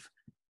sense of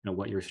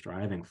what you're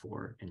striving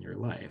for in your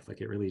life?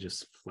 Like, it really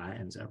just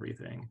flattens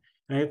everything.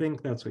 And I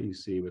think that's what you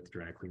see with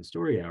Drag Queen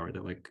Story Hour.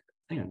 That like,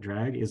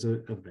 drag is a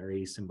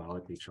very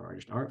symbolically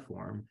charged art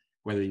form.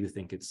 Whether you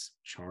think it's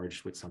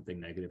charged with something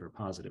negative or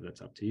positive,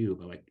 that's up to you.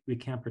 But like, we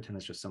can't pretend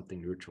it's just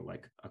something neutral,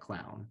 like a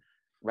clown.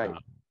 Right. um,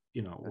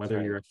 That's whether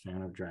right. you're a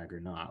fan of drag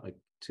or not, like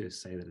to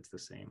say that it's the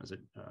same as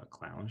a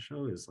clown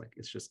show is like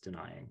it's just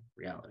denying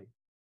reality,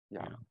 you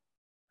Yeah.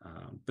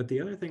 know. But the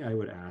other thing I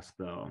would ask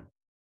though,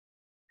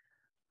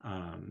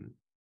 um,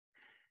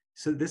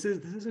 so this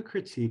is a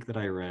critique that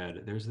I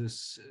read. There's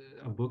this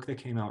a book that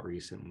came out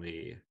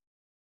recently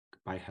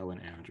by Helen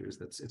Andrews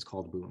that's it's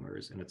called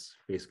Boomers, and it's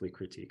basically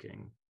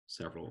critiquing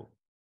several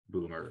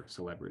boomer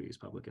celebrities,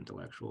 public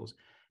intellectuals.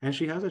 And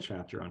she has a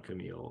chapter on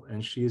Camille, and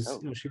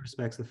Oh, she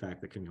respects the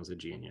fact that Camille's a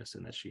genius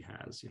and that she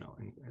has,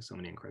 so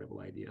many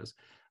incredible ideas.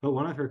 But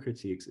one of her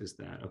critiques is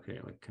that,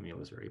 okay, like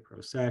Camille is very pro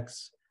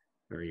sex,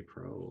 very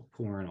pro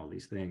porn, all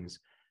these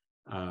things.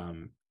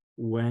 Um,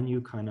 when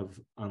you kind of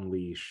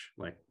unleash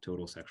like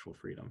total sexual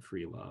freedom,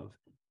 free love,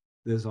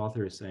 this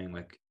author is saying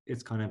like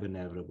it's kind of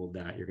inevitable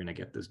that you're going to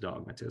get this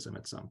dogmatism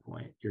at some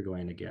point. You're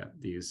going to get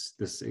these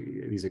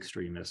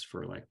extremists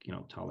for like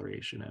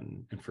toleration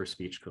and for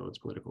speech codes,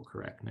 political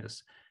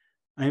correctness.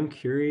 I'm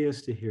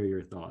curious to hear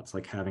your thoughts,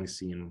 like having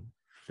seen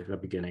the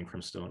beginning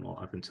from Stonewall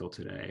up until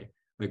today.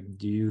 Like,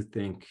 do you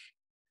think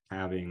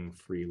having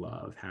free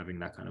love, having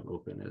that kind of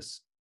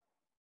openness,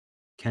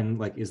 can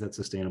like is that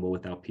sustainable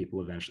without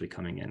people eventually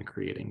coming in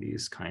creating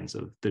these kinds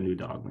of the new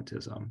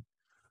dogmatism,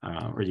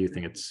 or do you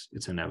think it's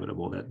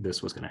inevitable that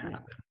this was going to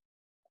happen?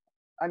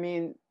 I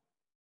mean,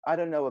 I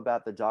don't know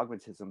about the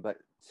dogmatism, but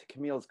to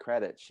Camille's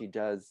credit,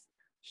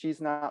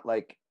 she's not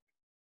like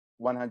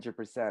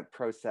 100%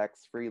 pro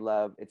sex, free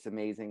love. It's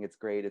amazing. It's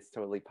great. It's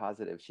totally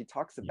positive. She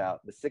talks Yeah.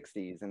 about the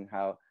 60s and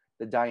how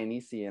the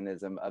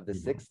Dionysianism of the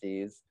Mhm.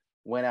 60s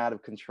went out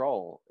of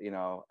control,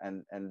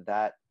 and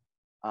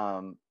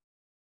um,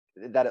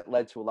 that it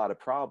led to a lot of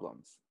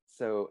problems.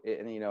 So,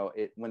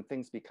 when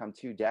things become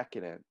too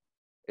decadent,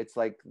 it's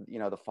like,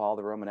 the fall of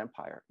the Roman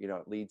Empire,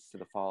 it leads to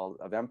the fall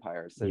of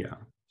empires. So Yeah.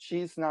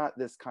 she's not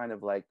this kind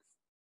of like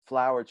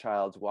flower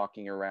child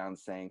walking around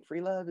saying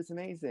free love is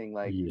amazing.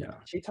 Like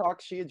Yeah.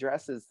 she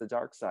addresses the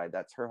dark side.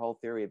 That's her whole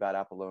theory about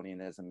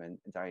Apollonianism and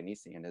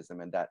Dionysianism,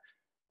 and that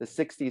the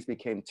 60s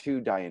became too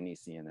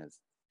Dionysianist.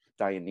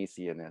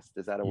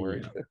 Is that a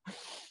word?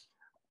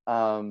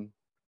 Yeah. um,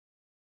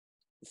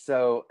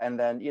 So, and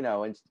then,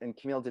 and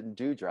Camille didn't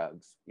do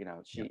drugs. Yeah.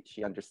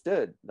 She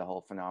understood the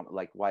whole phenomenon,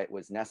 like why it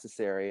was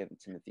necessary, and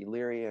Timothy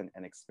Leary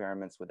and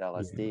experiments with Yeah.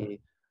 LSD.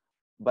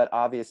 But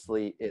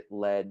obviously it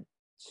led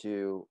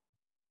to,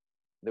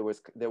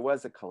 there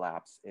was a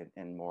collapse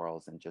in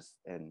morals, and just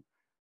in,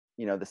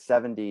 the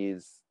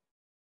 70s.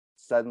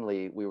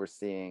 Suddenly we were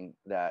seeing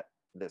that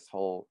this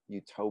whole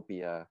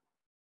utopia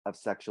of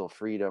sexual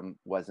freedom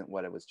wasn't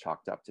what it was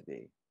chalked up to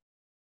be.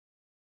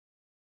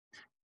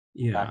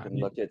 Back Yeah. and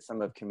looked at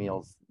some of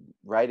Camille's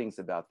writings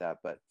about that,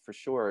 but for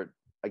sure,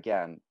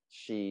 again,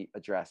 she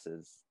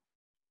addresses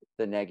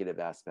the negative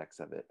aspects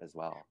of it as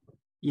well.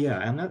 Yeah,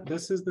 and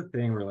this is the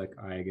thing where like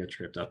I get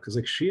tripped up because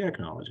like she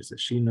acknowledges it.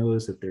 She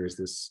knows that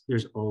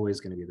there's always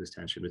going to be this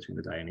tension between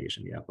the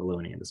Dionysian and the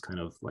Apollonian, this kind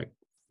of like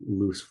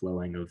loose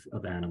flowing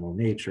of animal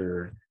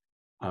nature,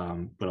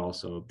 but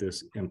also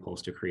this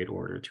impulse to create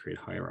order, to create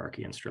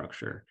hierarchy and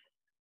structure.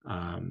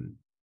 Um,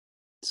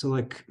 so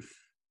like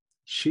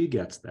she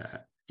gets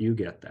that, you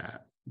get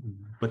that.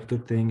 But the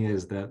thing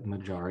is that the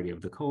majority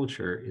of the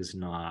culture is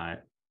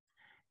not,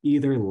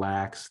 either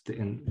lacks the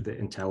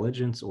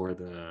intelligence or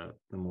the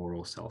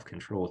moral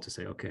self-control to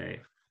say, okay,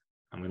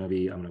 I'm gonna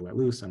let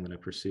loose, I'm gonna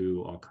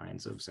pursue all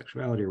kinds of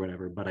sexuality or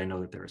whatever, but I know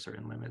that there are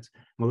certain limits.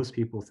 Most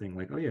people think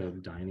like, oh yeah,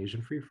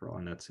 Dionysian free for all,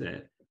 and that's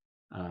it.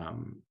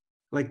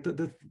 Like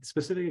the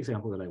specific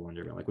example that I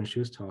wonder about, like when she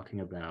was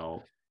talking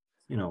about,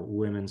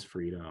 women's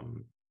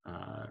freedom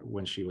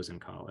when she was in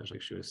college,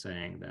 like she was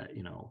saying that,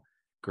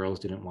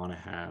 girls didn't want to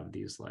have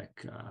these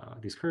like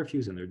these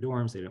curfews in their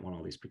dorms. They didn't want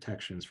all these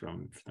protections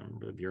from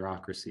the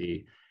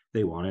bureaucracy.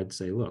 They wanted to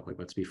say, look, like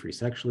let's be free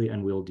sexually,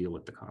 and we'll deal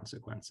with the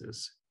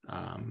consequences.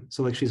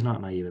 So like she's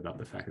not naive about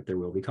the fact that there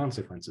will be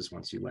consequences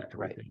once you let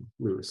Right. everything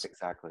loose.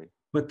 Exactly.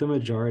 But the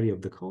majority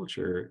of the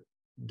culture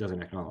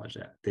doesn't acknowledge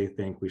that. They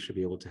think we should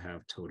be able to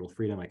have total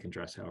freedom. I can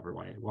dress however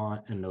I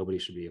want, and nobody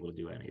should be able to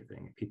do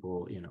anything.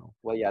 People,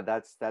 Well, yeah,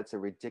 that's a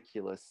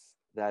ridiculous.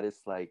 That is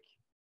like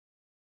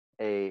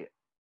a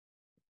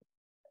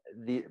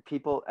the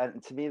people,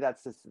 and to me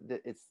that's this.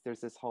 It's There's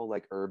this whole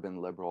like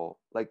urban liberal.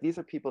 Like these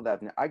are people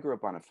that I grew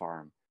up on a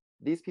farm.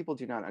 These people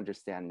do not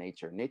understand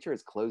nature. Nature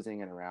is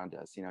closing in around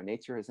us.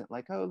 Nature isn't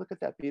like, oh, look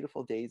at that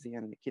beautiful daisy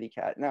and the kitty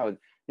cat. No,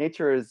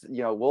 nature is,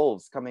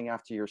 wolves coming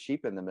after your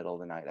sheep in the middle of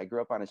the night. I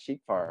grew up on a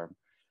sheep farm,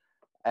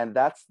 and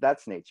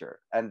that's nature,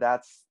 and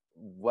that's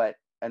what.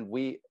 And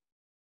we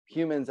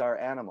humans are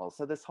animals.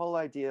 So this whole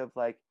idea of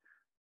like,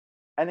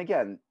 and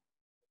again,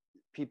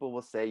 people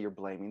will say you're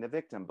blaming the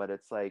victim, but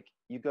it's like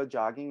you go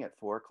jogging at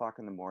 4 o'clock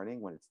in the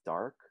morning when it's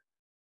dark,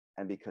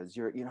 and because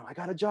you're, I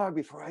gotta jog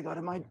before I go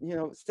to my,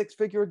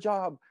 6-figure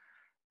job,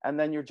 and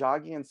then you're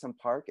jogging in some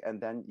park, and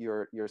then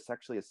you're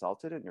sexually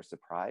assaulted, and you're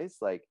surprised.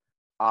 Like,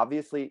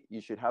 obviously,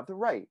 you should have the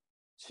right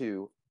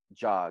to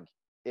jog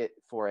at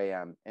 4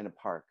 a.m. in a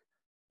park,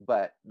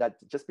 but that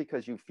just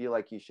because you feel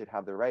like you should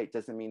have the right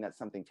doesn't mean that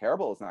something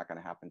terrible is not going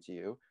to happen to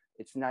you.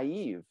 It's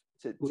naive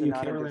well, to you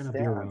not can't rely on a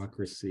understand.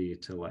 bureaucracy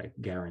to like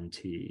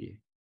guarantee.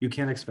 You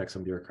can't expect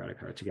some bureaucratic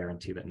power to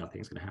guarantee that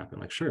nothing's going to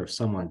happen. Like, sure, if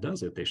someone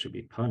does it, they should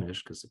be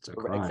punished because it's a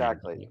crime. But,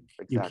 Exactly,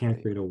 like, you can't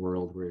exactly. create a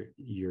world where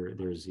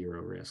there's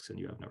zero risks and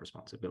you have no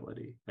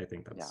responsibility. I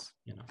think Yeah. that's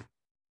I,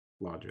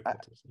 logical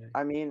to say.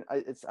 I mean,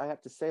 I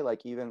have to say,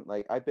 like, even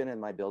like I've been in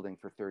my building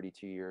for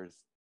 32 years,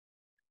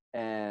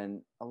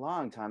 and a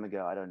long time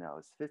ago, I don't know,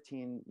 it's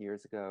 15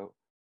 years ago,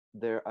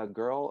 there a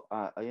girl,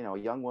 a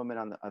young woman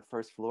on the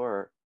first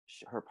floor,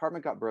 her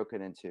apartment got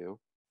broken into,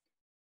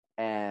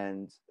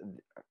 and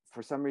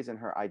for some reason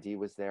her ID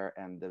was there,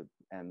 and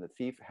the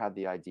thief had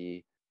the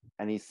ID,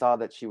 and he saw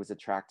that she was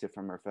attractive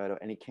from her photo,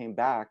 and he came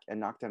back and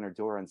knocked on her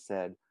door and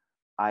said,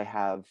 I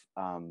have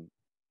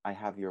I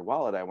have your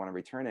wallet, I want to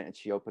return it. And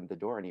she opened the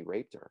door and he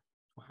raped her.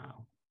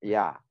 Wow.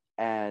 Yeah.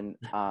 And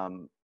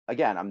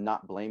again, I'm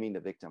not blaming the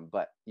victim,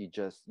 but you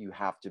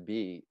have to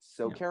be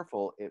so Yeah.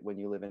 careful when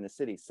you live in a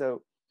city.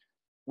 So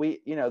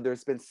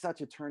there's been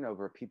such a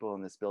turnover of people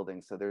in this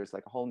building, so there's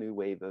like a whole new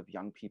wave of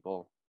young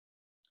people.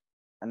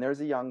 And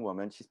there's a young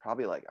woman, she's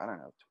probably like, I don't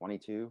know,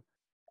 22,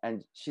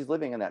 and she's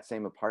living in that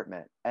same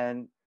apartment,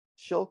 and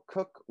she'll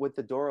cook with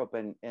the door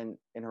open in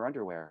her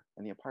underwear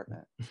in the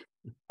apartment.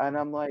 And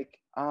I'm like,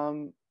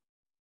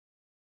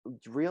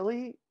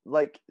 really?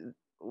 Like,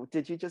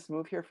 did you just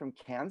move here from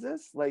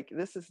Kansas? Like,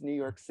 this is New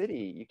York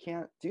City. You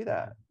can't do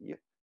that.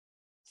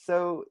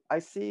 So I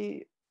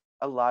see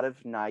a lot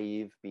of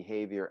naive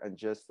behavior, and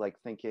just like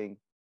thinking,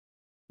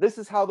 this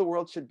is how the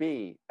world should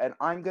be, and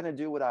I'm going to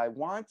do what I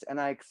want,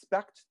 and I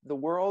expect the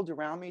world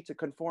around me to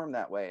conform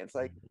that way. It's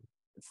like,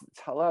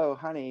 hello,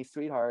 honey,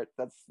 sweetheart,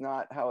 that's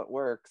not how it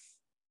works.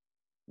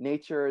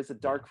 Nature is a Yeah.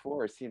 dark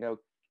force.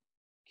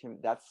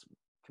 That's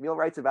Camille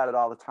writes about it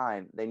all the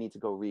time. They need to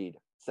go read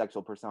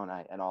Sexual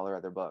Personae and all her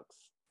other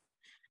books.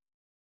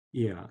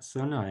 Yeah.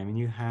 So no, I mean,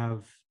 you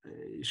have.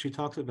 She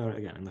talks about it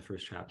again in the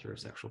first chapter of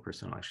Sexual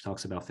Persona. She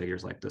talks about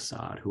figures like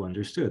Desaad, who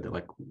understood that,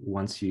 like,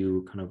 once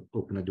you kind of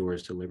open the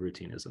doors to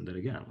libertinism, that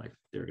again, like,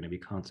 there are going to be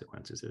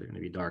consequences. There are going to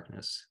be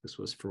darkness. This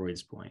was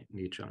Freud's point.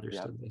 Nietzsche Yep.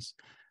 understood this.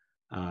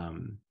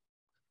 Um,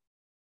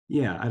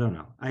 Yeah, I don't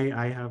know.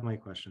 I have my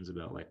questions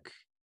about like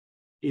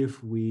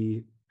if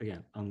we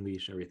again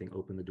unleash everything,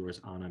 open the doors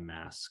on a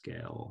mass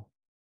scale,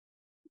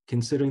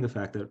 considering the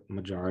fact that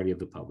majority of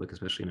the public,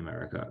 especially in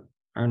America,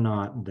 are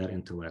not that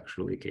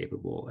intellectually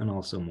capable and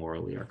also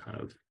morally are kind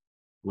of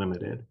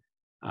limited.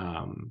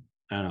 I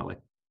don't know,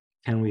 like,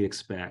 can we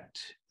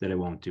expect that it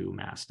won't do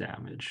mass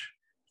damage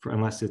for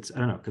unless it's I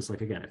don't know, because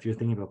like again, if you're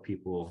thinking about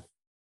people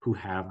who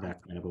have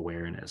that kind of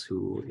awareness,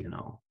 who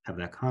have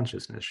that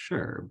consciousness,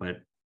 sure,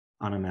 but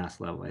on a mass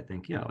level, I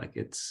think yeah, like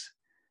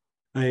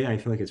I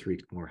feel like it's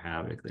wreaked more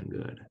havoc than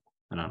good.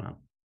 I don't know.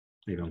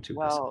 Maybe I'm too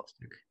Well,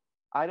 pessimistic.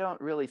 I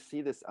don't really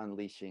see this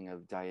unleashing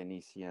of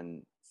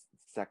Dionysian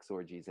sex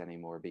orgies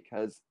anymore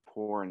because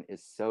porn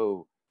is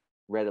so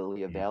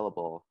readily Yeah,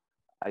 available.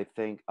 I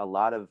think a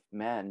lot of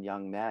men,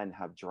 young men,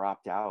 have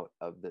dropped out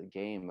of the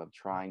game of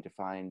trying to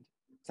find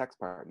sex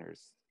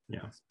partners,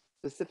 yeah,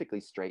 specifically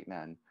straight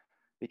men,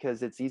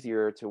 because it's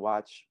easier to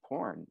watch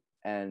porn.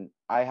 And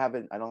I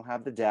don't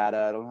have the data,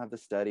 I don't have the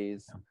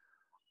studies,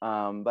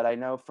 yeah. but I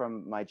know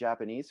from my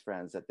Japanese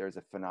friends that there's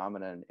a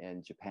phenomenon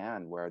in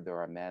Japan where there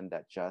are men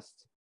that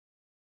just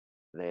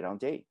they don't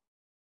date,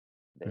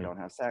 they Hmm. don't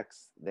have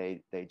sex,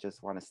 they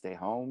just want to stay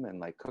home and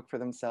like cook for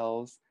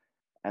themselves,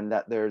 and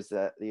that there's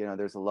a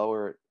there's a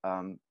lower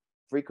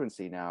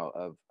frequency now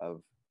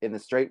of in the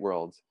straight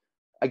world.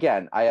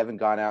 Again, I haven't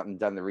gone out and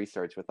done the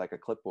research with like a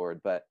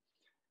clipboard, but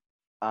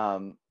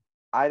um,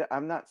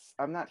 I'm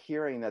not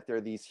hearing that there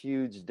are these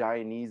huge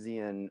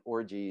Dionysian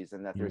orgies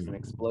and that there's an Mm.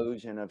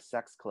 explosion of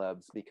sex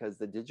clubs because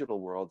the digital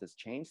world has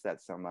changed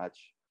that so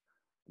much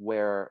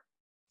where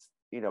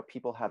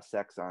people have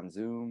sex on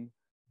Zoom,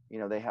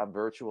 they have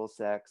virtual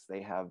sex,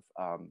 they have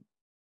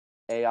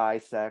AI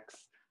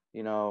sex,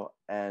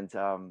 and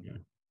Yeah.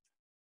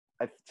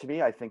 to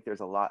me I think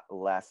there's a lot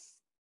less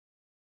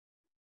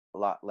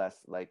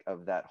like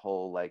of that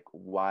whole like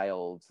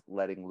wild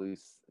letting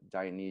loose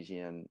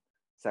Dionysian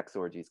sex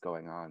orgies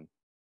going on.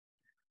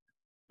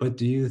 But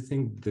do you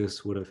think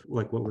this would have,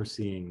 like what we're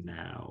seeing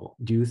now,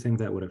 do you think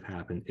that would have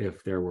happened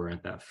if there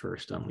weren't that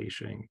first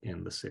unleashing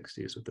in the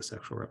 60s with the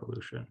sexual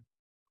revolution?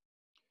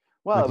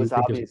 Well, Like, it do you was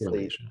think there's a obviously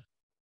correlation?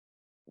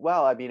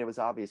 well, I mean, it was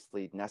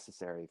obviously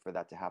necessary for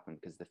that to happen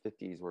because the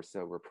 50s were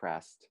so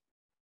repressed,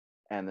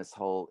 and this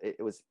whole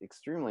it was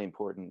extremely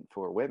important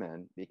for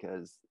women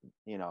because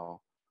you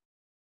know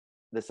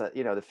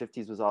the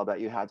 50s was all about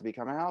you had to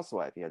become a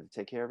housewife, you had to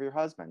take care of your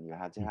husband, you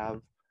had to have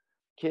Mhm.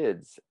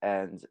 kids,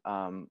 and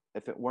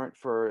if it weren't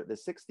for the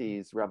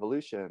 60s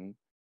revolution,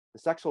 the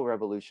sexual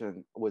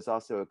revolution was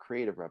also a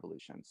creative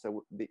revolution.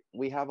 So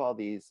we have all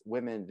these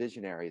women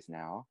visionaries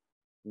now,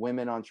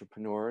 women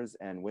entrepreneurs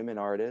and women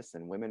artists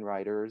and women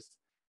writers,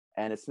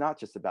 and it's not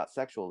just about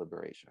sexual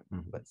liberation,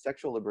 Mhm. but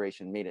sexual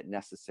liberation made it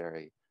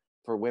necessary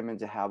for women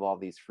to have all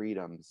these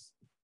freedoms,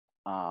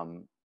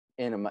 um,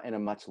 in a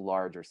much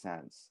larger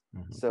sense.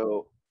 Mhm.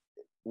 So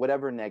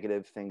whatever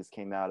negative things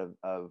came out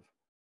of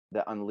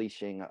the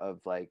unleashing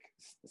of like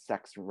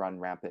sex run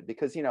rampant,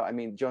 because I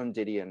mean Joan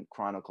Didion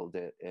chronicled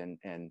it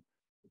in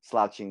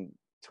Slouching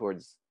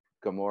Towards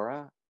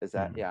Gomorrah, is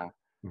that, Mhm. yeah.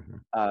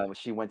 Mhm.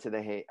 She went to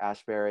the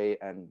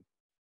Ashbury, and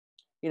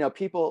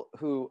people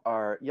who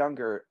are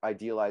younger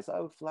idealize,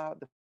 oh,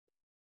 the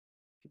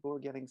people were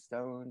getting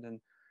stoned and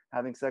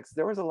having sex.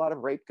 There was a lot of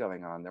rape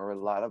going on, there were a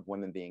lot of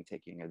women being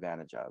taken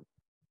advantage of.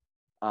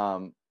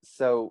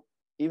 So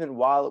even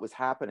while it was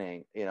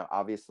happening,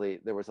 obviously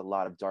there was a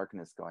lot of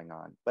darkness going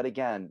on. But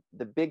again,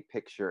 the big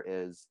picture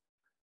is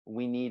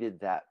we needed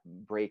that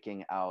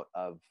breaking out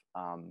of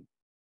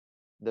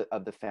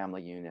the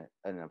family unit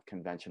and of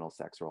conventional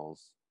sex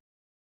roles.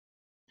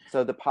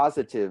 So the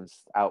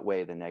positives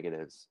outweigh the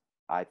negatives,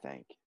 I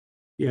think.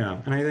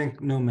 Yeah, and I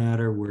think no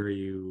matter where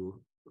your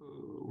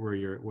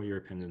what your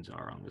opinions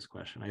are on this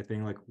question, I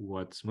think like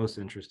what's most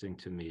interesting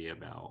to me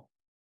about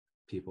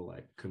people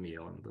like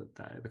Camille and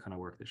the kind of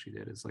work that she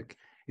did is like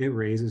it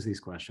raises these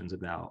questions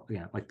about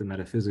like the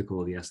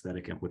metaphysical, the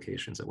aesthetic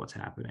implications of what's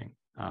happening,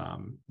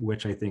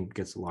 which I think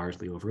gets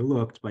largely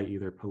overlooked by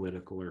either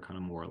political or kind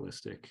of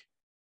moralistic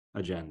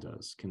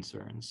agendas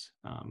concerns.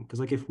 Because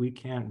like if we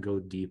can't go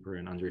deeper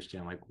and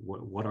understand like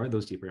what are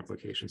those deeper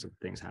implications of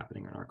things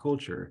happening in our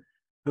culture,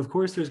 of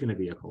course there's going to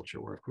be a culture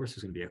war, of course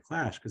there's going to be a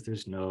clash because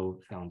there's no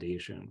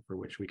foundation for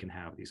which we can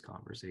have these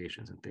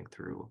conversations and think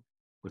through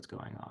what's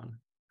going on.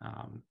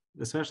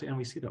 Especially, and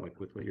we see that like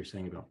with what you're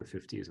saying about the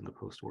 50s and the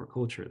post-war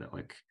culture, that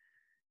like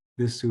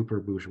this super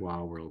bourgeois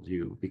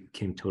worldview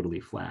became totally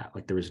flat.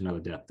 Like there was no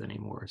depth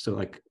anymore. So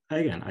like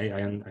again, I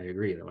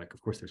agree that like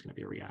of course there's going to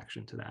be a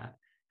reaction to that,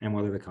 and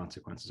whether the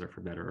consequences are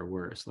for better or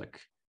worse, like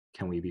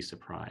can we be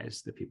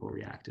surprised that people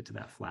reacted to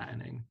that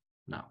flattening?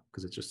 No,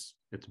 because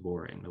it's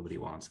boring. Nobody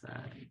wants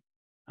that.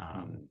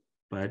 Um, Mhm.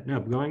 but no,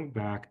 going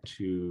back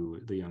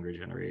to the younger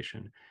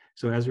generation.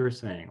 So as you were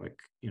saying, like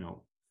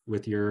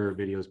with your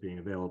videos being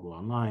available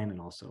online and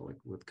also like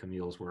with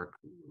Camille's work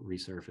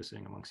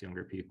resurfacing amongst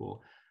younger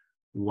people,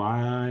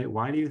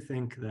 why do you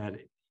think that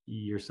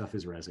your stuff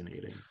is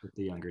resonating with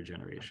the younger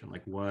generation?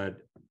 Like what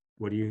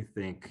do you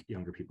think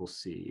younger people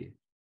see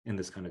in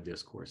this kind of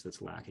discourse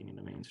that's lacking in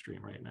the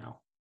mainstream right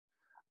now?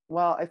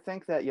 Well, I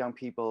think that young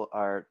people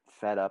are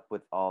fed up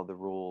with all the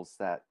rules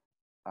that,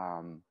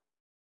 um,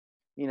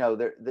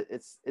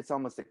 it's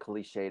almost a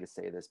cliche to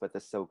say this, but the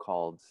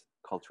so-called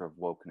culture of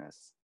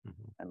wokeness,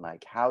 Mhm. and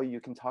like how you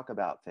can talk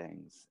about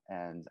things,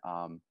 and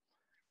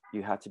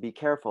you have to be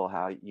careful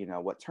how,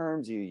 what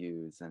terms you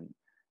use.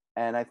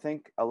 And I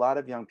think a lot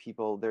of young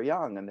people, they're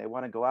young and they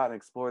want to go out and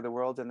explore the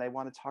world, and they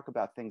want to talk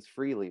about things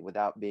freely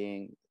without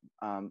being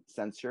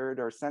censured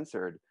or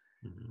censored.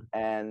 Mhm.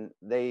 And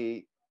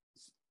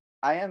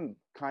I am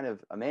kind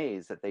of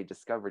amazed that they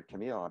discovered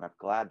Camille, and I'm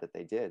glad that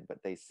they did.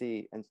 But they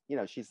see, and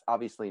she's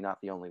obviously not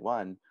the only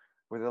one,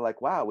 where they're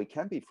like, wow, we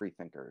can be free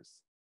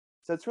thinkers.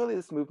 So it's really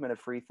this movement of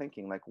free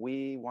thinking. Like,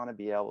 we want to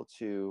be able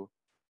to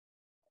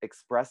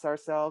express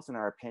ourselves and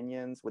our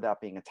opinions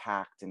without being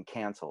attacked and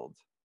canceled.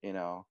 You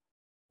know,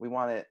 we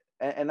want it,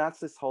 and that's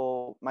this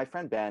whole. My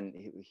friend Ben,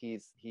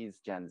 he's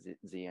Gen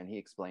Z, and he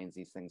explains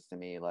these things to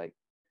me, like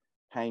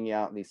hanging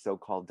out in these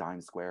so-called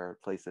dime square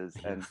places,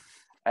 Yeah.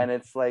 and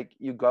it's like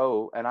you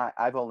go, and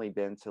I've only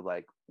been to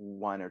like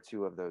one or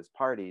two of those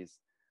parties,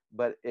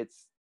 but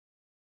it's,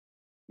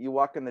 you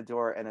walk in the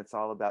door and it's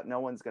all about, no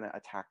one's going to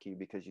attack you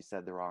because you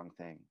said the wrong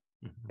thing.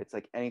 Mhm. It's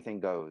like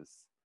anything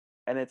goes.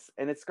 And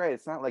it's great.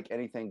 It's not like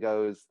anything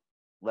goes,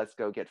 let's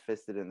go get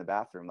fisted in the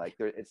bathroom. Like,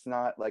 it's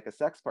not like a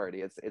sex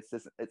party. It's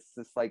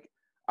this like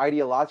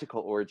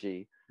ideological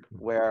orgy, Mhm.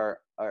 where,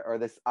 or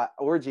this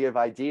orgy of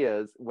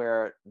ideas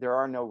where there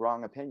are no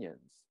wrong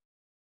opinions.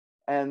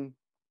 And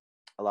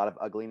a lot of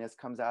ugliness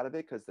comes out of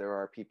it because there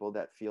are people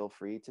that feel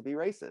free to be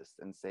racist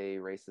and say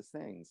racist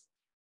things.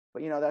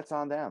 But that's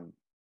on them.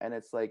 And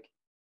it's like,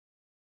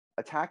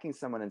 attacking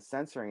someone and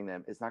censoring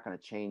them is not going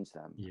to change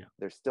them. Yeah.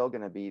 They're still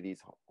going to be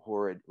these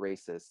horrid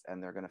racists,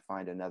 and they're going to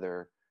find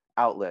another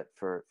outlet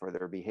for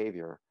their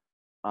behavior.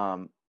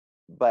 Um,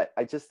 but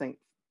I just think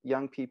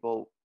young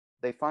people,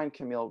 they find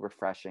Camille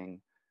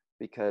refreshing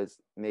because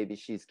maybe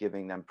she's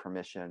giving them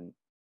permission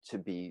to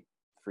be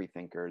free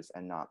thinkers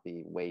and not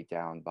be weighed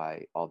down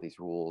by all these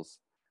rules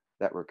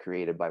that were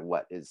created by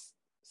what is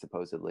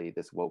supposedly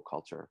this woke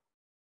culture.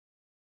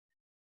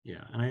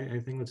 Yeah, and I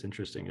think what's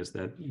interesting is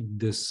that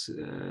this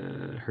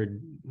her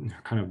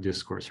kind of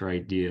discourse, her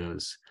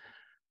ideas,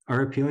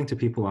 are appealing to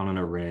people on an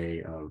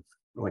array of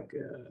like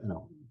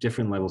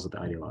different levels of the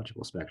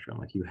ideological spectrum.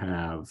 Like you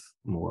have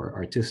more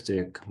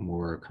artistic,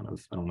 more kind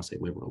of, I don't want to say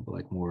liberal, but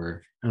like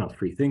more, I don't know,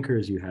 free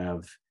thinkers. You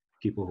have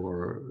people who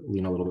are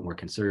lean a little bit more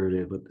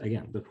conservative. But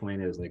again, the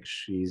point is like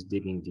she's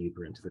digging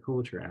deeper into the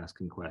culture,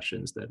 asking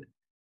questions that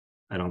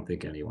I don't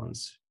think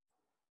anyone's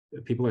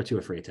people are too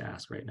afraid to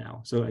ask right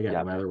now. So again, no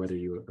Yep. matter whether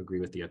you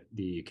agree with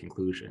the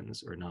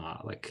conclusions or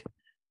not, like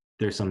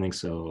there's something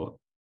so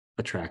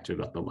attractive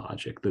about the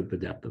logic, the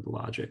depth of the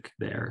logic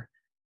there.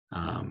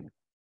 Um, Mhm.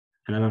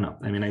 and I don't know.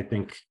 I mean, I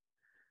think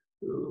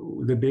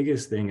the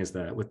biggest thing is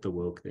that with the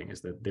woke thing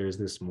is that there's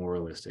this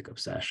moralistic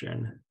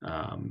obsession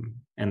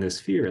and this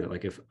fear that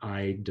like if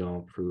I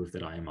don't prove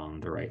that I'm on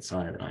the right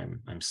side, that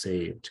I'm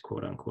saved,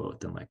 quote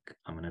unquote, then like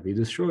I'm gonna be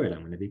destroyed,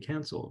 I'm gonna be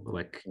canceled. But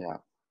like Yeah.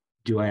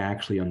 do I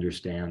actually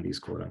understand these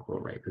quote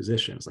unquote right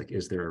positions? Like,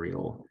 is there a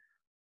real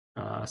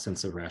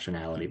sense of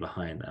rationality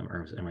behind them,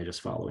 or am I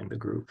just following the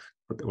group?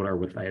 What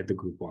the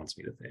group wants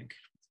me to think?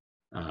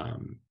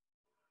 Um,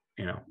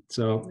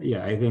 so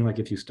yeah, I think like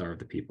if you starve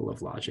the people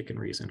of logic and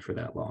reason for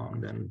that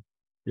long, then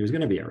there's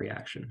going to be a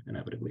reaction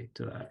inevitably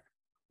to that.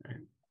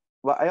 Right?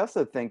 Well, I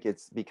also think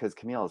it's because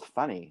Camille is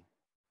funny,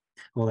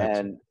 Well, that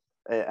too.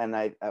 and and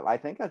I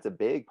think that's a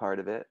big part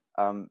of it.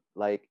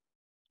 Like,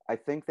 I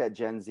think that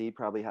Gen Z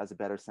probably has a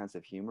better sense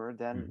of humor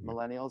than Mm-hmm.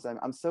 millennials.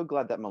 I'm so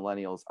glad that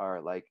millennials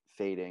are like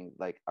fading,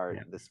 like are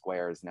Yeah. the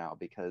squares now,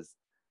 because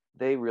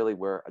they really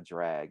were a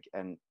drag.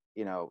 And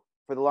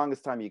for the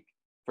longest time,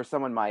 for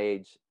someone my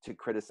age to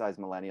criticize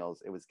millennials,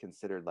 it was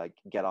considered like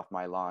get off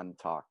my lawn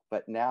talk.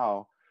 But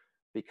now,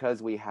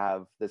 because we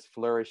have this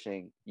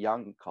flourishing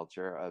young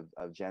culture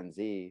of Gen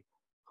Z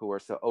who are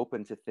so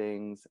open to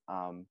things,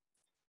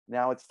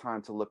 now it's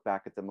time to look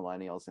back at the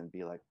millennials and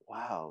be like,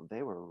 wow,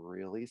 they were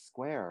really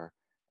square.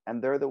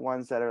 And they're the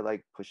ones that are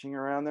like pushing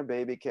around their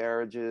baby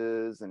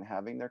carriages and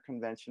having their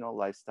conventional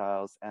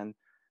lifestyles. And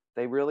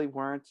they really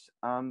weren't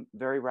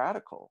very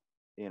radical,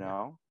 you Yeah.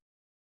 know?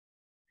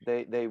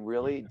 They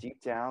really Yeah.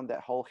 deep down,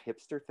 that whole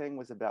hipster thing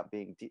was about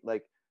being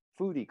like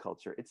foodie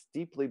culture. It's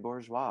deeply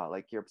bourgeois.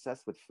 Like, you're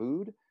obsessed with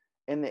food.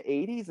 In the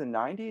 80s and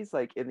 90s,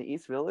 like in the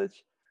East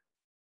Village,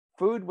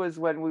 food was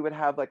when we would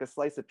have like a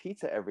slice of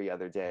pizza every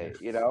other Yeah. day,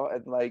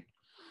 and like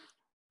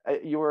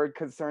you were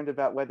concerned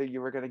about whether you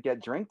were going to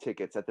get drink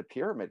tickets at the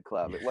Pyramid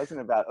Club. It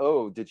wasn't about,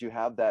 oh, did you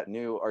have that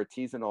new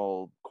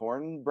artisanal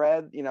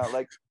cornbread?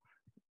 Like,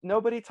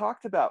 nobody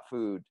talked about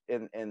food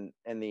in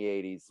the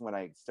 80s when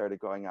I started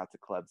going out to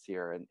clubs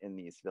here in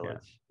the East Yeah.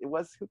 Village. It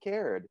was, who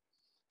cared?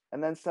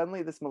 And then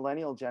suddenly this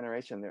millennial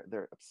generation,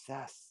 they're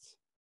obsessed,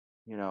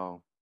 you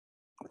know,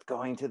 with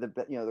going to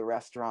the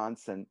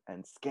restaurants and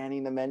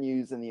scanning the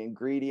menus and the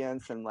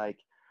ingredients, and like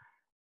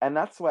And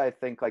that's why I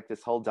think like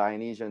this whole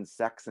Dionysian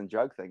sex and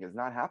drug thing is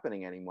not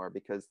happening anymore,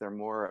 because they're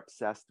more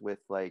obsessed with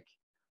like,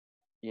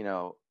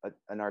 an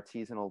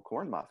artisanal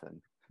corn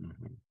muffin.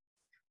 Mhm.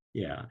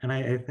 Yeah, and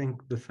I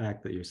think the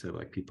fact that you said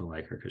like people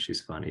like her because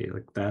she's funny,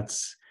 like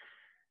that's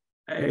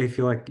I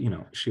feel like,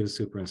 she was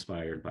super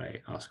inspired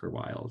by Oscar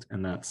Wilde,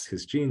 and that's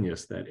his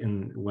genius that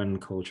in when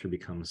culture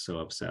becomes so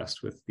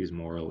obsessed with these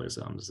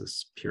moralisms,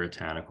 this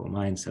puritanical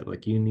mindset,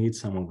 like you need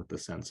someone with a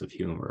sense of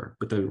humor,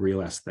 with a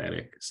real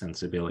aesthetic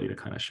sensibility to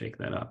kind of shake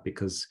that up.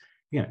 Because,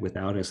 yeah,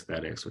 without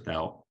aesthetics,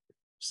 without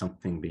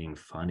something being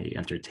funny,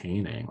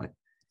 entertaining, like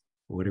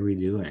what are we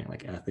doing?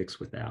 Like ethics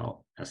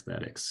without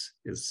aesthetics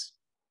is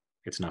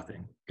it's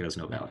nothing. It has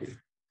no value,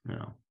 you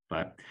know.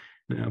 But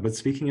but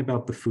speaking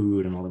about the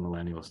food and all the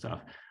millennial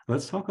stuff,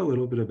 let's talk a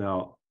little bit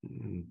about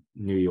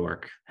New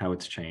York, how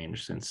it's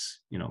changed since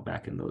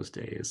back in those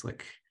days.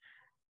 Like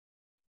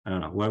I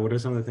don't know, what are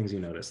some of the things you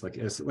notice? Like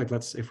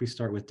let's if we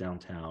start with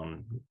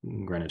downtown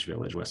Greenwich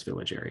Village, West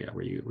Village area,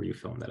 where you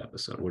filmed that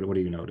episode. What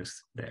do you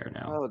notice there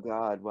now? Oh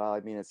God. Well, I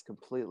mean, it's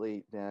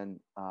completely been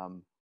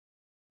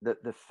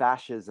the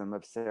fascism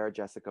of Sarah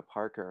Jessica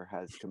Parker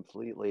has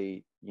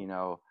completely,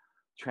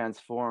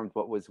 transformed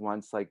what was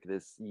once like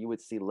this. You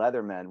would see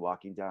Leathermen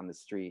walking down the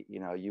street.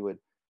 You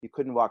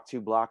couldn't walk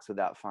 2 blocks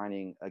without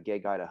finding a gay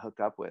guy to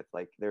hook up with.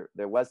 Like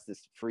there was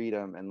this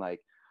freedom, and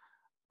like,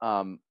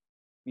 um,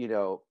 you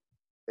know,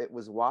 it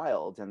was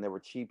wild, and there were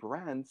cheap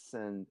rents,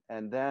 and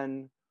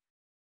then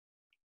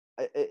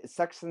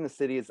Sex in the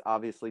City is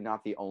obviously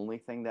not the only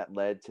thing that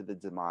led to the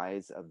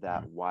demise of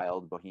that Mhm.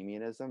 wild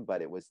bohemianism,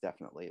 but it was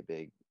definitely a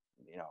big,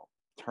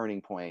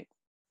 turning point.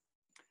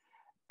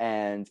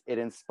 And it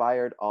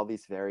inspired all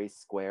these very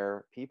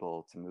square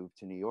people to move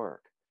to New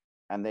York.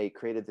 And they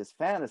created this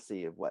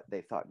fantasy of what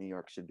they thought New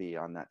York should be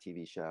on that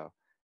TV show.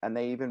 And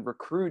they even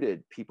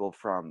recruited people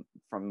from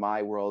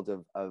my world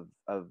of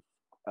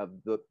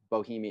the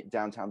bohemian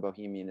downtown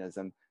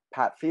bohemianism.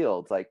 Pat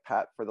Fields, like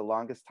Pat, for the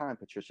longest time,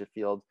 Patricia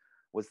Field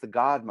was the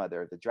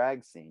godmother of the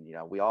drag scene.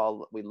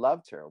 We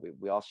loved her.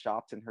 We all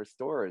shopped in her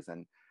stores,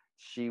 and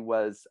she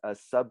was a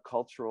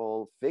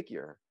subcultural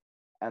figure.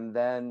 And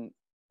then,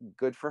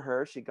 good for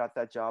her, she got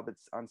that job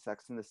on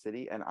Sex in the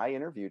City, and I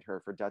interviewed her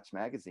for Dutch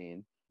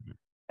Magazine,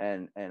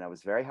 and I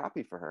was very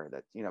happy for her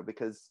that,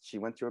 because she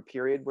went through a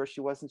period where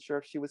she wasn't sure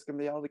if she was going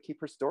to be able to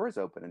keep her stores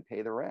open and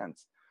pay the rent.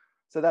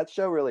 So that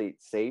show really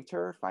saved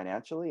her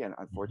financially, and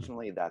Mhm.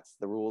 unfortunately, that's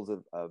the rules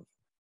of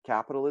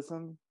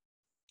capitalism.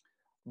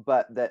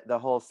 But the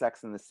whole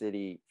Sex in the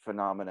City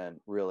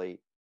phenomenon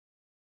really,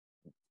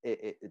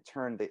 it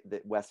turned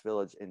the West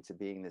Village into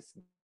being this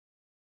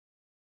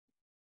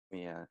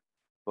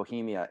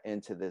bohemia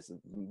into this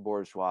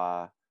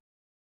bourgeois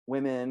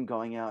women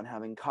going out and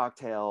having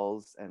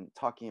cocktails and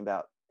talking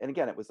about, and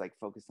again, it was like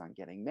focused on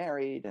getting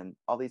married and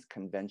all these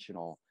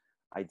conventional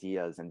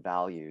ideas and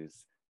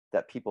values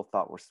that people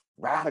thought were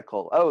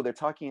radical. Oh, they're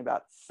talking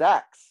about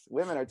sex.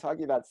 Women are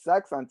talking about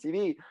sex on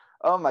TV.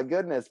 Oh my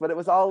goodness. But it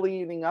was all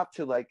leading up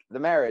to like the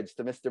marriage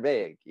to Mr.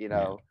 Big,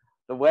 Yeah.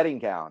 the wedding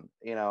gown,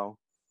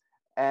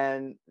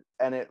 and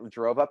it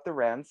drove up the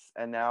rents.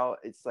 And now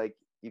it's like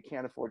you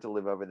can't afford to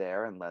live over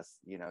there unless,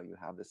 you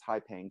have this high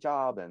paying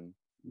job, and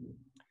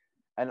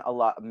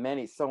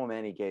so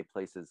many gay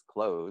places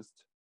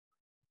closed.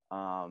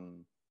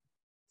 Um,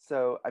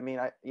 so I mean,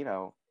 I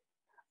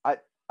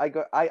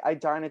I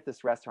dine at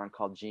this restaurant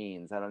called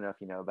Jeans. I don't know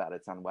if you know about it.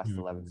 It's on West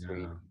 11th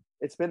Street. Yeah.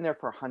 It's been there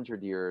for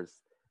 100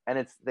 years,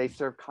 and they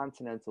serve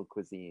continental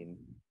cuisine.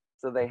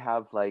 So they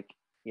have like,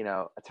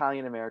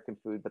 Italian American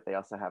food, but they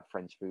also have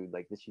French food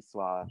like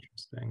vichyssoise,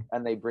 Interesting.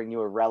 and they bring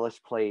you a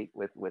relish plate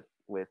with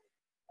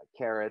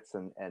carrots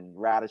and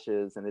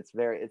radishes, and it's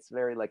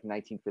very like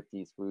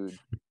 1950s food.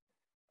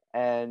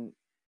 And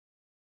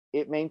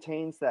it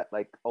maintains that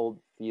like old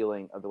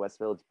feeling of the West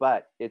Village,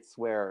 but it's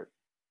where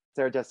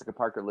Sarah Jessica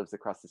Parker lives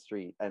across the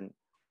street. And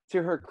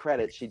to her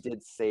credit, she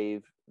did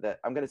save that.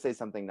 I'm going to say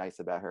something nice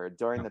about her.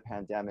 During the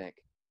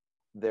pandemic,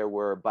 there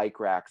were bike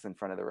racks in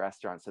front of the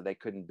restaurant, so they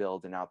couldn't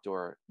build an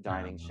outdoor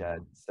dining shed.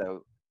 Um,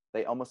 So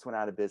they almost went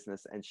out of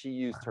business, and she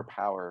used her wow.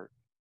 power.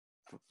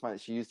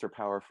 She used her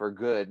power for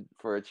good,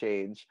 for a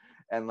change,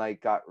 and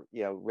like got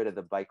rid of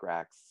the bike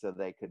racks so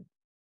they could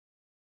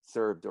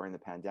serve during the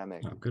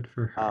pandemic. Oh, good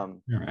for her.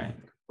 Um, All right.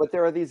 but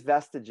there are these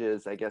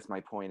vestiges, I guess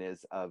my point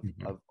is, of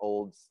Mhm.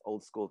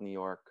 old school New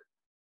York,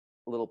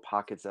 little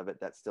pockets of it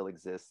that still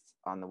exist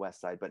on the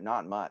west side, but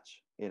not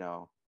much.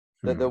 The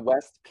Mhm. the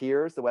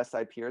West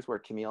Side piers, where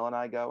Camille and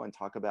I go and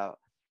talk about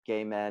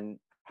gay men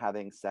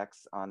having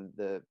sex on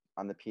the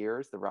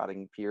piers, the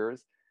rotting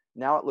piers.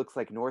 Now it looks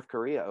like North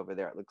Korea over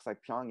there. It looks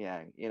like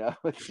Pyongyang.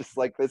 It's just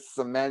like this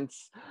cement,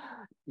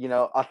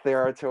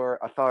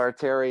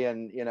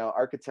 authoritarian,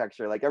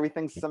 architecture. Like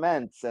everything's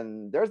cement,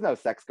 and there's no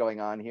sex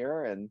going on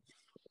here. And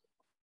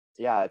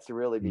yeah, it's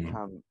really Mhm.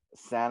 become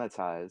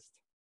sanitized.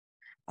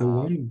 The Um,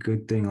 one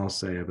good thing I'll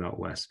say about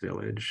West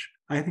Village,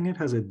 I think it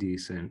has a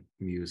decent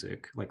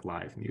music, like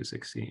live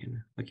music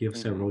scene. Like you have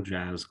mhm, several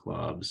jazz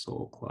clubs,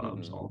 soul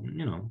clubs, mhm. all,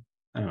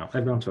 I don't know.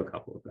 I've gone to a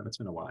couple of them. It's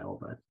been a while,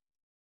 but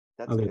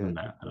That's Other than good.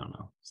 that, I don't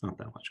know. It's not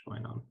that much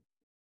going on.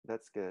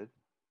 That's good.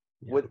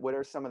 Yeah. What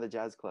are some of the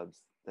jazz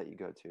clubs that you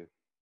go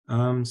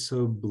to?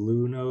 So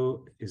Blue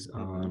Note is Hmm.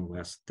 on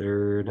West That's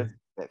 3rd.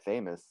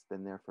 famous.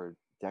 Been there for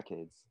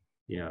decades.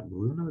 Yeah,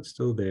 Blue Note's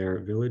still there.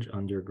 Village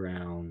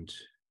Underground,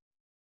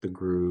 The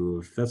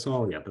Groove. That's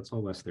all. Yeah, that's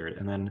all West 3rd.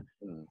 And then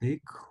Mm,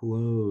 they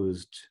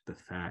closed the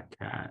Fat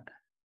Cat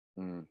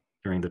mm,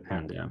 during the right.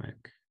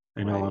 pandemic.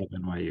 I know a lot Right.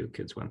 of NYU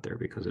kids went there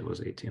because it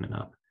was 18 and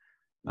up.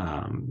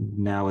 Mm.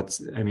 Now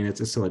I mean,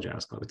 it's still a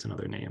jazz club. It's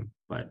another name,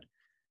 but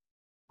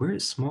where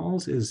is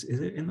Smalls is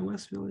it in the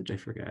West Village? I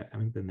forget. I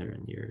haven't been there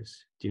in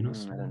years. Do you know I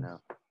don't Smalls? know.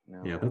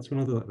 No. Yeah, that's one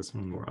of the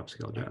more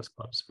upscale jazz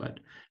clubs. But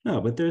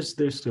no, but there's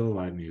still a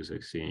live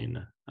music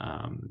scene.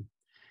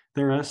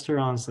 The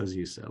restaurants, as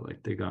you said,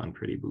 like they've gotten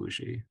pretty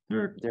bougie.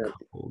 There are a There.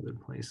 couple good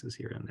places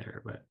here and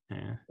there, but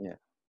Yeah.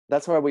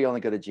 That's why we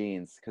only go to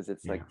Jeans because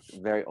it's yeah, like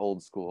very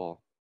old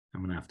school.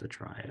 I'm gonna have to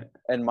try it.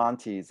 And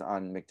Monty's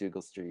on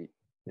McDougal Street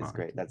is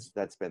great. Monty's.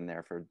 That's been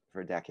there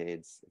for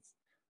decades. It's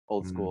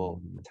old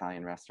school Mm,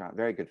 Italian restaurant.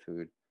 Very good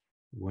food.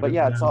 what But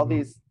yeah, it's all about?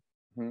 these.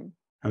 Hmm?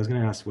 I was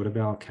gonna ask, what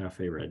about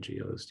Cafe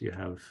Reggio's? Do you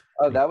have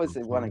Oh, a that was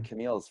one of go-to?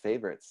 Camille's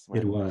favorites It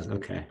when was she was.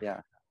 okay.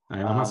 Yeah. I'm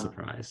not Um,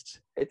 surprised.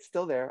 it's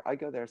still there. I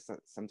go there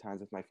sometimes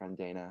with my friend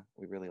Dana.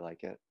 We really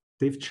like it.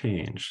 They've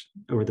changed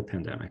over the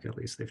pandemic, at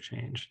least they've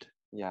changed.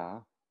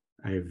 Yeah.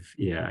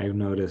 I've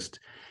noticed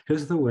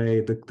because the way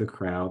the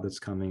crowd that's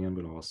coming in,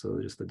 but also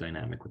just the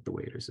dynamic with the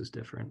waiters is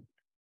different.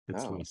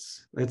 Oh.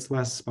 It's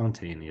less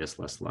spontaneous,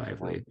 less Oh.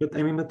 lively. But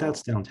I mean, but Oh.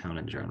 that's downtown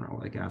in general.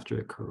 Like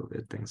after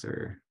COVID, things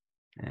are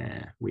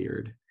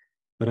weird.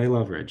 But I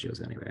love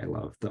Reggio's anyway. I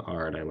love the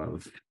art. I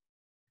love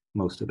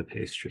most of the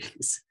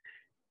pastries.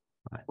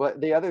 But, Well,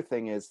 the other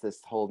thing is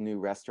this whole new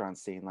restaurant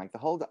scene. Like the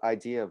whole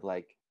idea of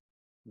like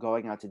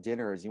going out to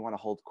dinner is you want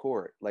to hold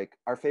court. Like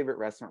our favorite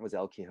restaurant was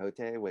El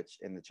Quixote, which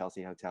in the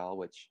Chelsea Hotel,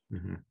 which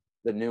mhm.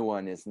 the new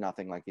one is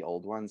nothing like the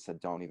old one, so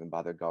don't even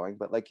bother going.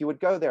 But like you would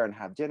go there and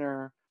have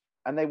dinner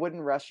and they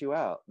wouldn't rush you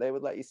out. They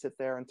would let you sit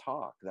there and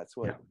talk. Yeah, that's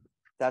how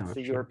That's it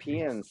the should be.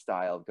 European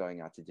style of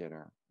going out to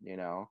dinner, you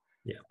know?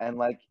 Yeah. And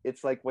like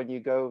it's like when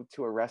you go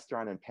to a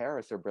restaurant in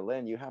Paris or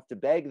Berlin, you have to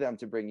beg them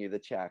to bring you the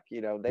check.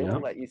 You know, they won't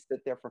Yeah. let you sit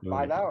there for Oh,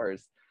 5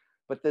 hours.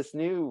 But this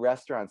new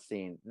restaurant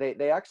scene,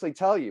 they actually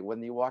tell you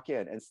when you walk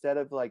in, instead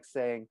of like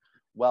saying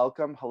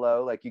welcome,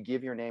 hello, like you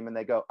give your name and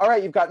they go, all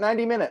right, you've got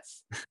 90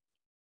 minutes.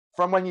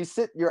 From when you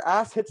sit, your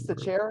ass hits the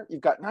chair,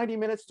 you've got 90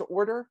 minutes to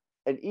order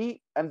and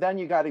eat, and then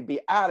you got to be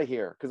out of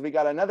here because we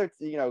got another,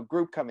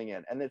 group coming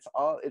in. And it's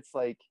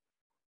like,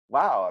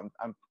 wow,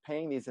 I'm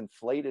paying these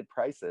inflated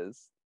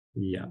prices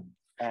yeah.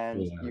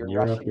 and Yeah. In you're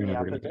Europe, rushing you're me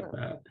never out going the to get door.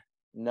 that.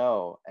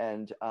 No,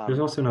 and There's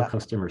also no that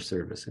customer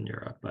service in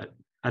Europe, but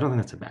I don't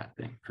think that's a bad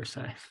thing per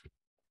se.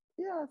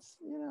 yeah, it's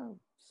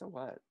so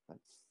what?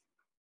 That's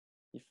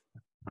you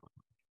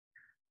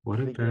What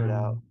figure it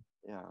about? out.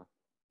 Yeah.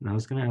 I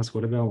was going to ask,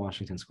 what about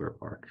Washington Square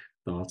Park?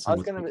 Thoughts I on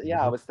was what's gonna become yeah,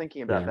 of I it? was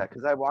thinking about Yeah. that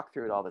because I walk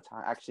through it all the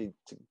time. Actually,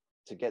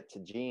 to get to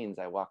Jeans,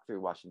 I walk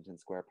through Washington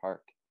Square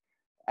Park.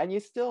 And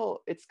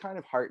it's kind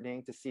of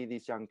heartening to see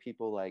these young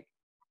people like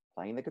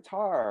playing the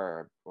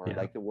guitar or Yeah.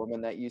 like the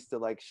woman that used to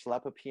like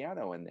schlep a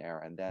piano in there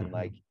and then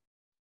like Mhm.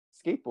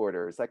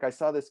 skateboarders. Like I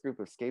saw this group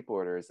of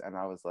skateboarders and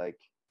I was like,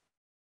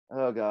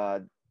 oh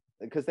God,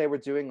 because they were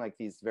doing like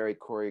these very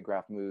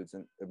choreographed moves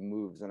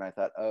and I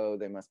thought, oh,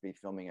 they must be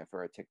filming it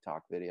for a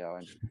TikTok video.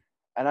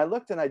 And I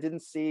looked and I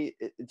didn't see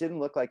it didn't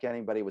look like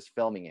anybody was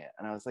filming it.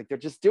 And I was like, they're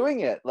just doing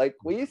it like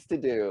we used to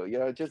do,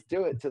 just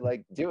do it to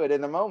like do it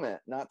in the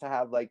moment, not to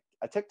have like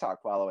a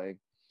TikTok following.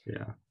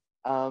 Yeah.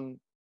 Um,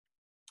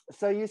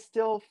 so you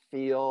still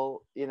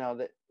feel,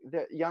 that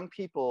the young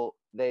people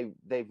they've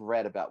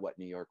read about what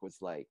New York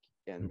was like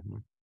in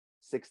Mhm.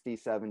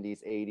 60s,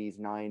 70s, 80s,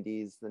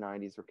 90s. The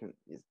 90s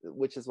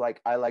which is like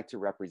I like to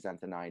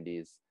represent the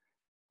 90s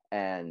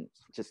and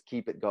just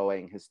keep it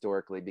going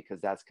historically because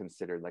that's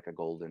considered like a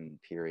golden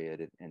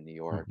period in New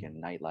York Mhm.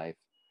 and nightlife.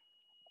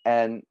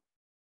 And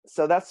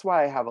so that's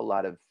why I have a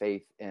lot of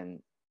faith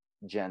in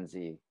Gen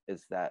Z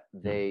is that Yeah.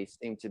 they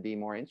seem to be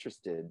more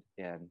interested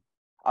in.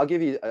 I'll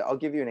give you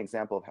an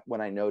example of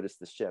when I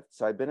noticed the shift.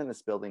 So I've been in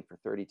this building for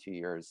 32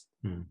 years.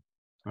 Mm.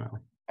 Wow.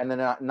 And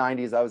then in the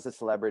 90s I was a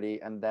celebrity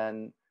and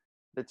then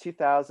the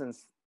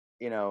 2000s,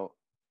 you know,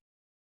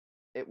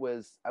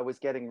 I was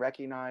getting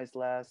recognized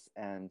less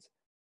and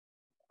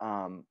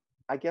um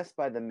I guess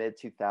by the mid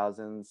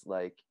 2000s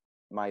like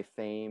my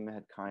fame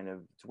had kind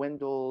of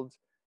dwindled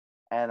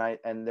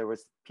and there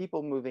was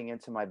people moving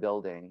into my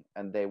building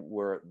and they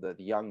were the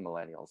young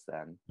millennials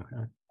then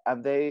Okay.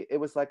 and it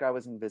was like I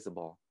was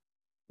invisible.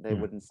 They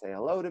Mm. wouldn't say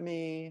hello to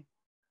me,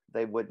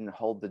 they wouldn't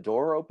hold the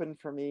door open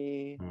for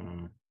me,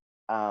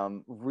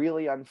 Mm.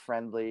 really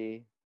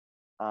unfriendly.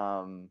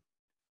 um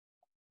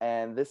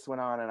and this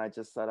went on and I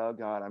just thought, oh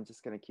God, I'm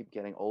just going to keep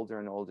getting older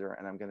and older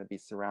and I'm going to be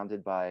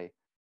surrounded by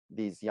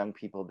these young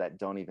people that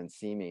don't even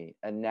see me.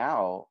 And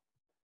now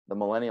the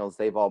millennials,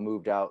 they've all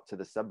moved out to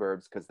the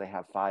suburbs because they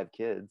have 5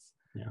 kids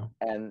Yeah.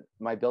 And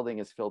my building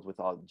is filled with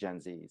all Gen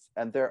Zs,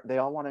 and they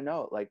all want to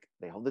know. Like,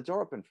 they hold the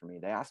door open for me.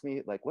 They ask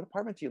me, like, what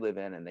apartment do you live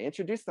in? And they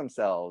introduce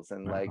themselves,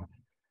 and like, Wow.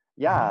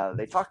 Well, yeah,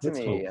 they talk to that's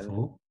me. And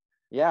hopeful.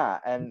 yeah,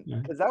 and Yeah.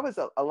 because that was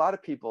a lot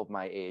of people of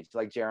my age,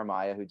 like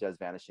Jeremiah, who does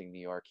Vanishing New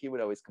York, he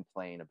would always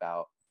complain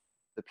about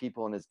the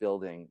people in his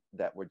building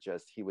that were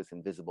just, he was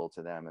invisible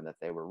to them, and that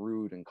they were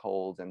rude and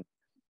cold. And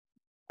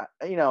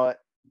you know,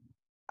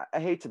 I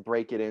hate to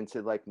break it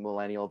into like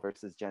millennial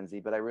versus Gen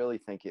Z, but I really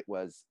think it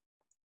was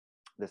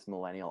this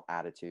millennial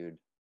attitude,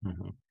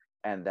 Mhm.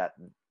 and that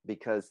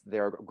because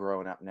they're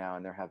grown up now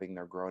and they're having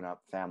their grown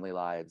up family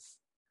lives,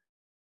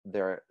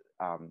 they're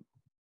um,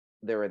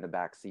 they're in the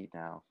back seat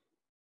now.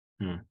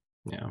 Hmm.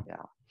 Yeah.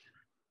 Yeah.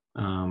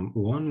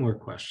 One more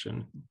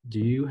question. Do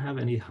you have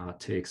any hot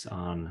takes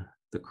on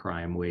the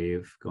crime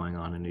wave going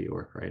on in New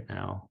York right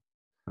now?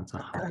 That's a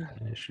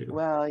hot issue.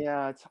 Well,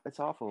 yeah, it's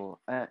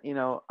awful. You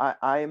know,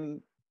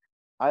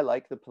 I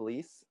like the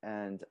police,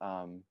 and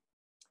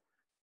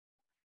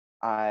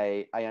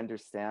I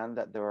understand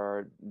that there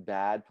are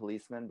bad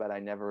policemen, but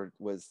I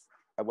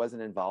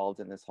wasn't involved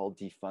in this whole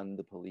defund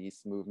the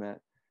police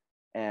movement.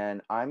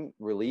 And I'm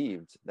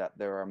relieved that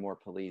there are more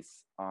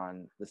police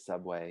on the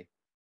subway.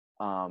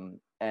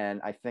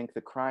 And I think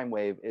the crime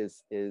wave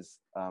is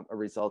a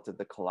result of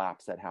the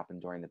collapse that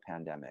happened during the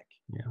pandemic.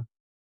 Yeah.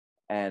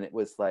 And it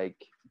was like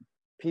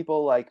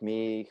people like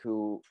me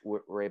who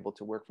were able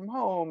to work from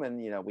home, and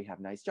we have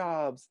nice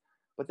jobs.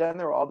 But then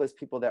there were all those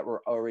people that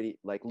were already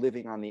like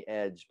living on the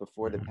edge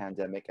before the Mhm.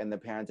 pandemic, and the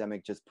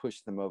pandemic just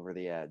pushed them over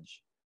the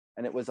edge.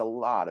 And it was a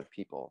lot of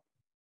people,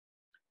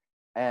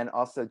 and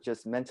also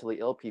just mentally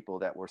ill people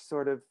that were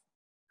sort of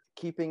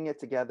keeping it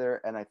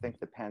together. And I think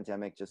the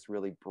pandemic just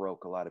really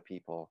broke a lot of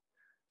people.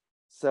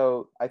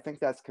 So I think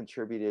that's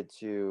contributed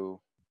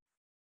to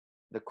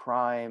the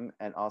crime.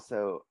 And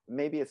also,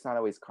 maybe it's not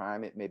always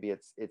crime, maybe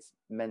it's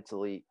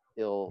mentally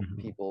ill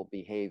Mhm. people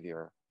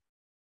behavior,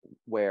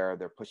 where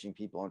they're pushing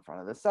people in front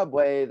of the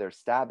subway, they're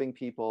stabbing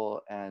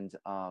people. And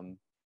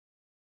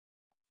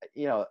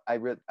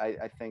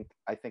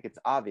I think it's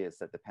obvious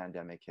that the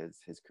pandemic has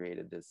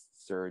created this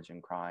surge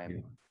in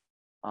crime.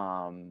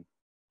 Yeah. um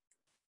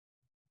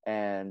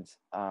and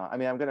I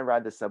mean, I'm going to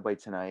ride the subway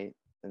tonight,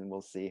 and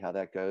we'll see how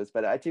that goes.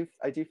 But I do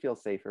feel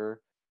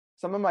safer.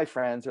 Some of my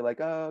friends are like,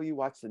 oh, you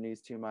watch the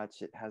news too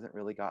much, it hasn't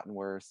really gotten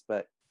worse.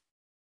 But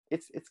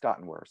it's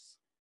gotten worse.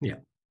 Yeah.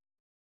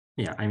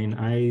 Yeah. I mean,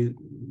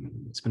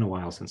 it's been a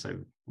while since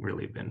I've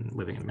really been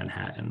living in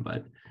Manhattan,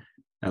 but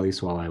at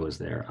least while I was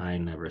there, I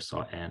never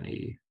saw I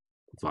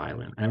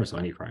never saw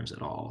any crimes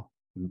at all.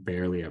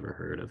 Barely ever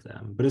heard of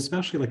them. But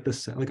especially like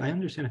this, like I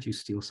understand if you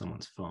steal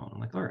someone's phone,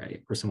 like, all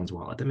right, or someone's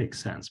wallet, that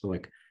makes sense. But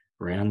like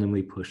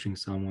randomly pushing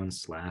someone,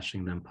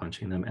 slashing them,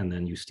 punching them, and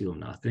then you steal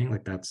nothing,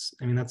 like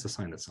I mean, that's a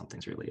sign that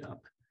something's really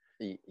up.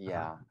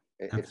 Yeah,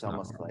 it's That's not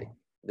almost like normal.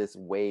 this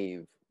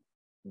wave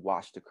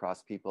washed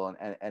across people,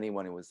 and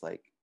anyone who was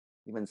like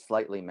even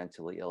slightly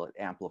mentally ill, it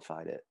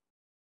amplified it.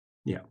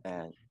 Yeah.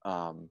 And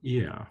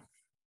Yeah.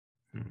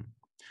 Hmm.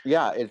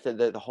 yeah, it's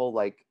the whole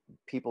like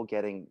people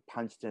getting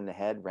punched in the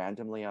head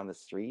randomly on the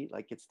street,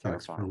 like it's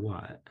Bucks for terrifying.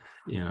 what?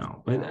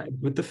 But Yeah.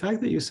 the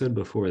fact that you said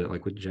before that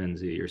like with Gen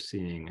Z, you're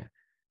seeing,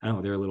 I don't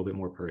know, they're a little bit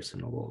more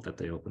personable, that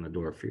they open the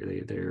door for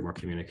you, they're more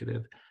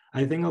communicative.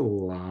 I think a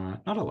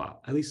lot, not a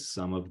lot, at least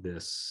some of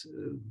this,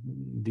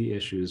 the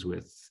issues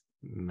with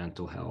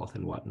mental health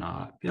and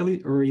whatnot,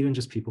 or even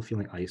just people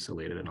feeling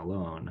isolated and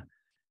alone,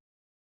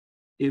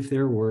 if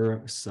there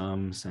were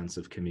some sense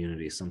of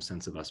community, some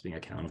sense of us being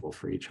accountable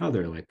for each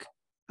other, like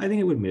I think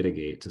it would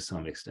mitigate to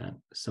some extent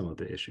some of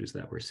the issues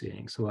that we're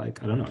seeing. So,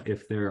 like, I don't know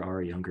if there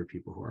are younger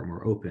people who are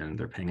more open,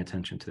 they're paying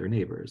attention to their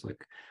neighbors.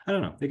 Like, I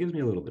don't know, it gives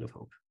me a little bit of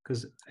hope.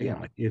 Because again, Yeah.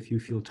 like if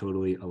you feel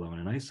totally alone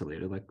and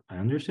isolated, like I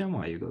understand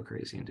why you go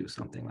crazy and do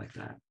something like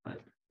that.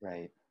 But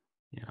Right.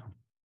 yeah,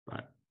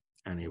 but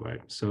anyway,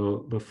 so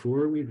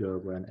before we go,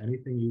 Glenn,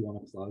 anything you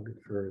want to plug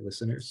for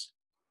listeners?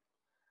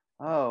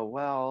 Oh,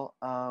 well,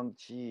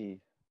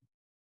 gee,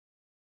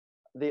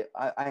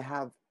 I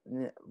have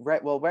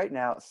right. Well, right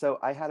now, so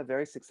I had a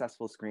very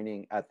successful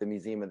screening at the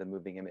Museum of the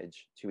Moving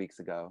Image 2 weeks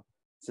ago.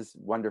 It's this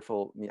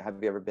wonderful.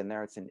 Have you ever been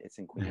there? It's in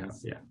Yeah,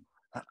 Queens.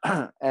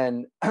 yeah.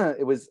 And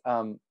it was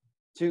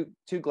two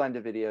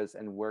Glenda videos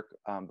and work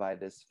by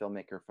this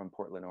filmmaker from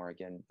Portland,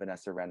 Oregon,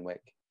 Vanessa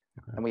Renwick.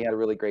 Okay. And we had a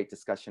really great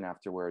discussion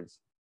afterwards.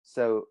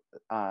 So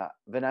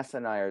Vanessa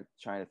and I are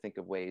trying to think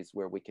of ways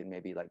where we can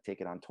maybe like take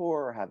it on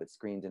tour or have it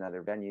screened in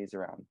other venues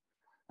around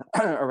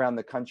around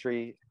the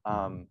country.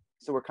 Mhm.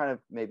 So we're kind of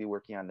maybe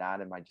working on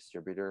that, and my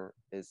distributor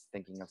is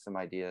thinking of some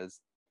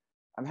ideas.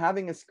 I'm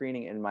having a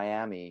screening in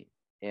Miami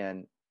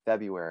in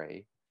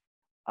February,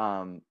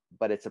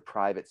 but it's a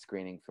private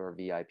screening for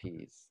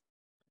VIPs.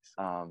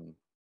 Um,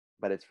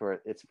 but it's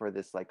for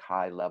this like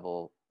high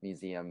level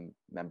museum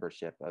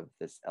membership of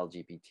this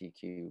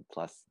LGBTQ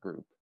plus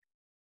group.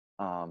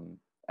 Um,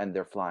 and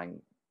they're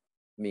flying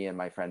me and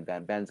my friend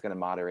Ben. Ben's going to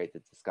moderate the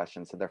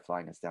discussion, so they're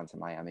flying us down to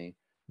Miami.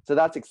 So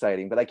that's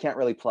exciting, but I can't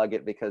really plug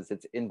it because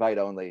it's invite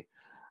only.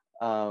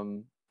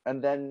 Um,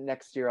 And then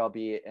next year I'll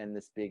be in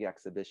this big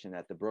exhibition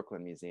at the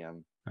Brooklyn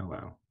Museum, Oh,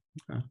 wow.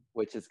 Okay.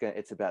 which is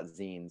it's about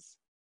zines.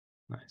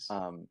 Nice.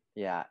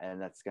 Yeah,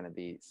 and that's gonna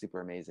be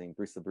super amazing.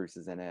 Bruce LaBruce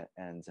is in it,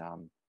 and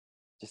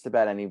just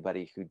about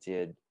anybody who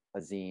did a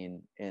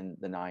zine in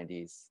the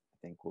 90s, I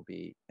think will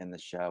be in the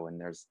show.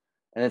 And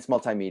it's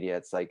multimedia.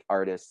 It's like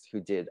artists who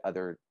did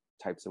other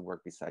types of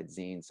work besides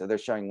zines. So they're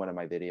showing one of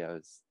my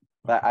videos.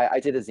 But I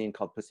did a zine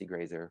called Pussy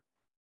Grazer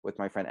with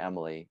my friend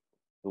Emily,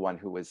 the one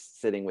who was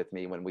sitting with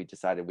me when we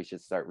decided we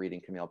should start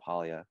reading Camille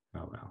Paglia.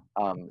 Oh,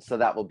 wow. So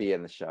that will be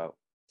in the show.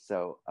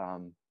 So,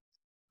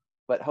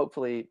 but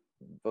hopefully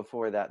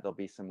before that, there'll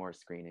be some more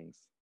screenings.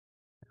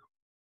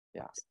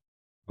 Yeah.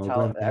 Well,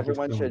 Glenn, thank you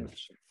Everyone so should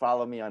much.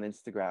 follow me on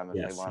Instagram if they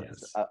Yes, want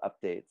yes.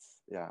 updates.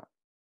 Yeah.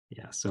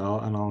 Yeah, so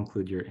I'll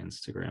include your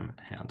Instagram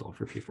handle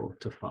for people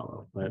to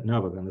follow. But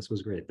no, but then this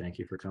was great. Thank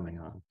you for coming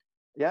on.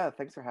 Yeah.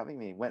 Thanks for having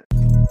me.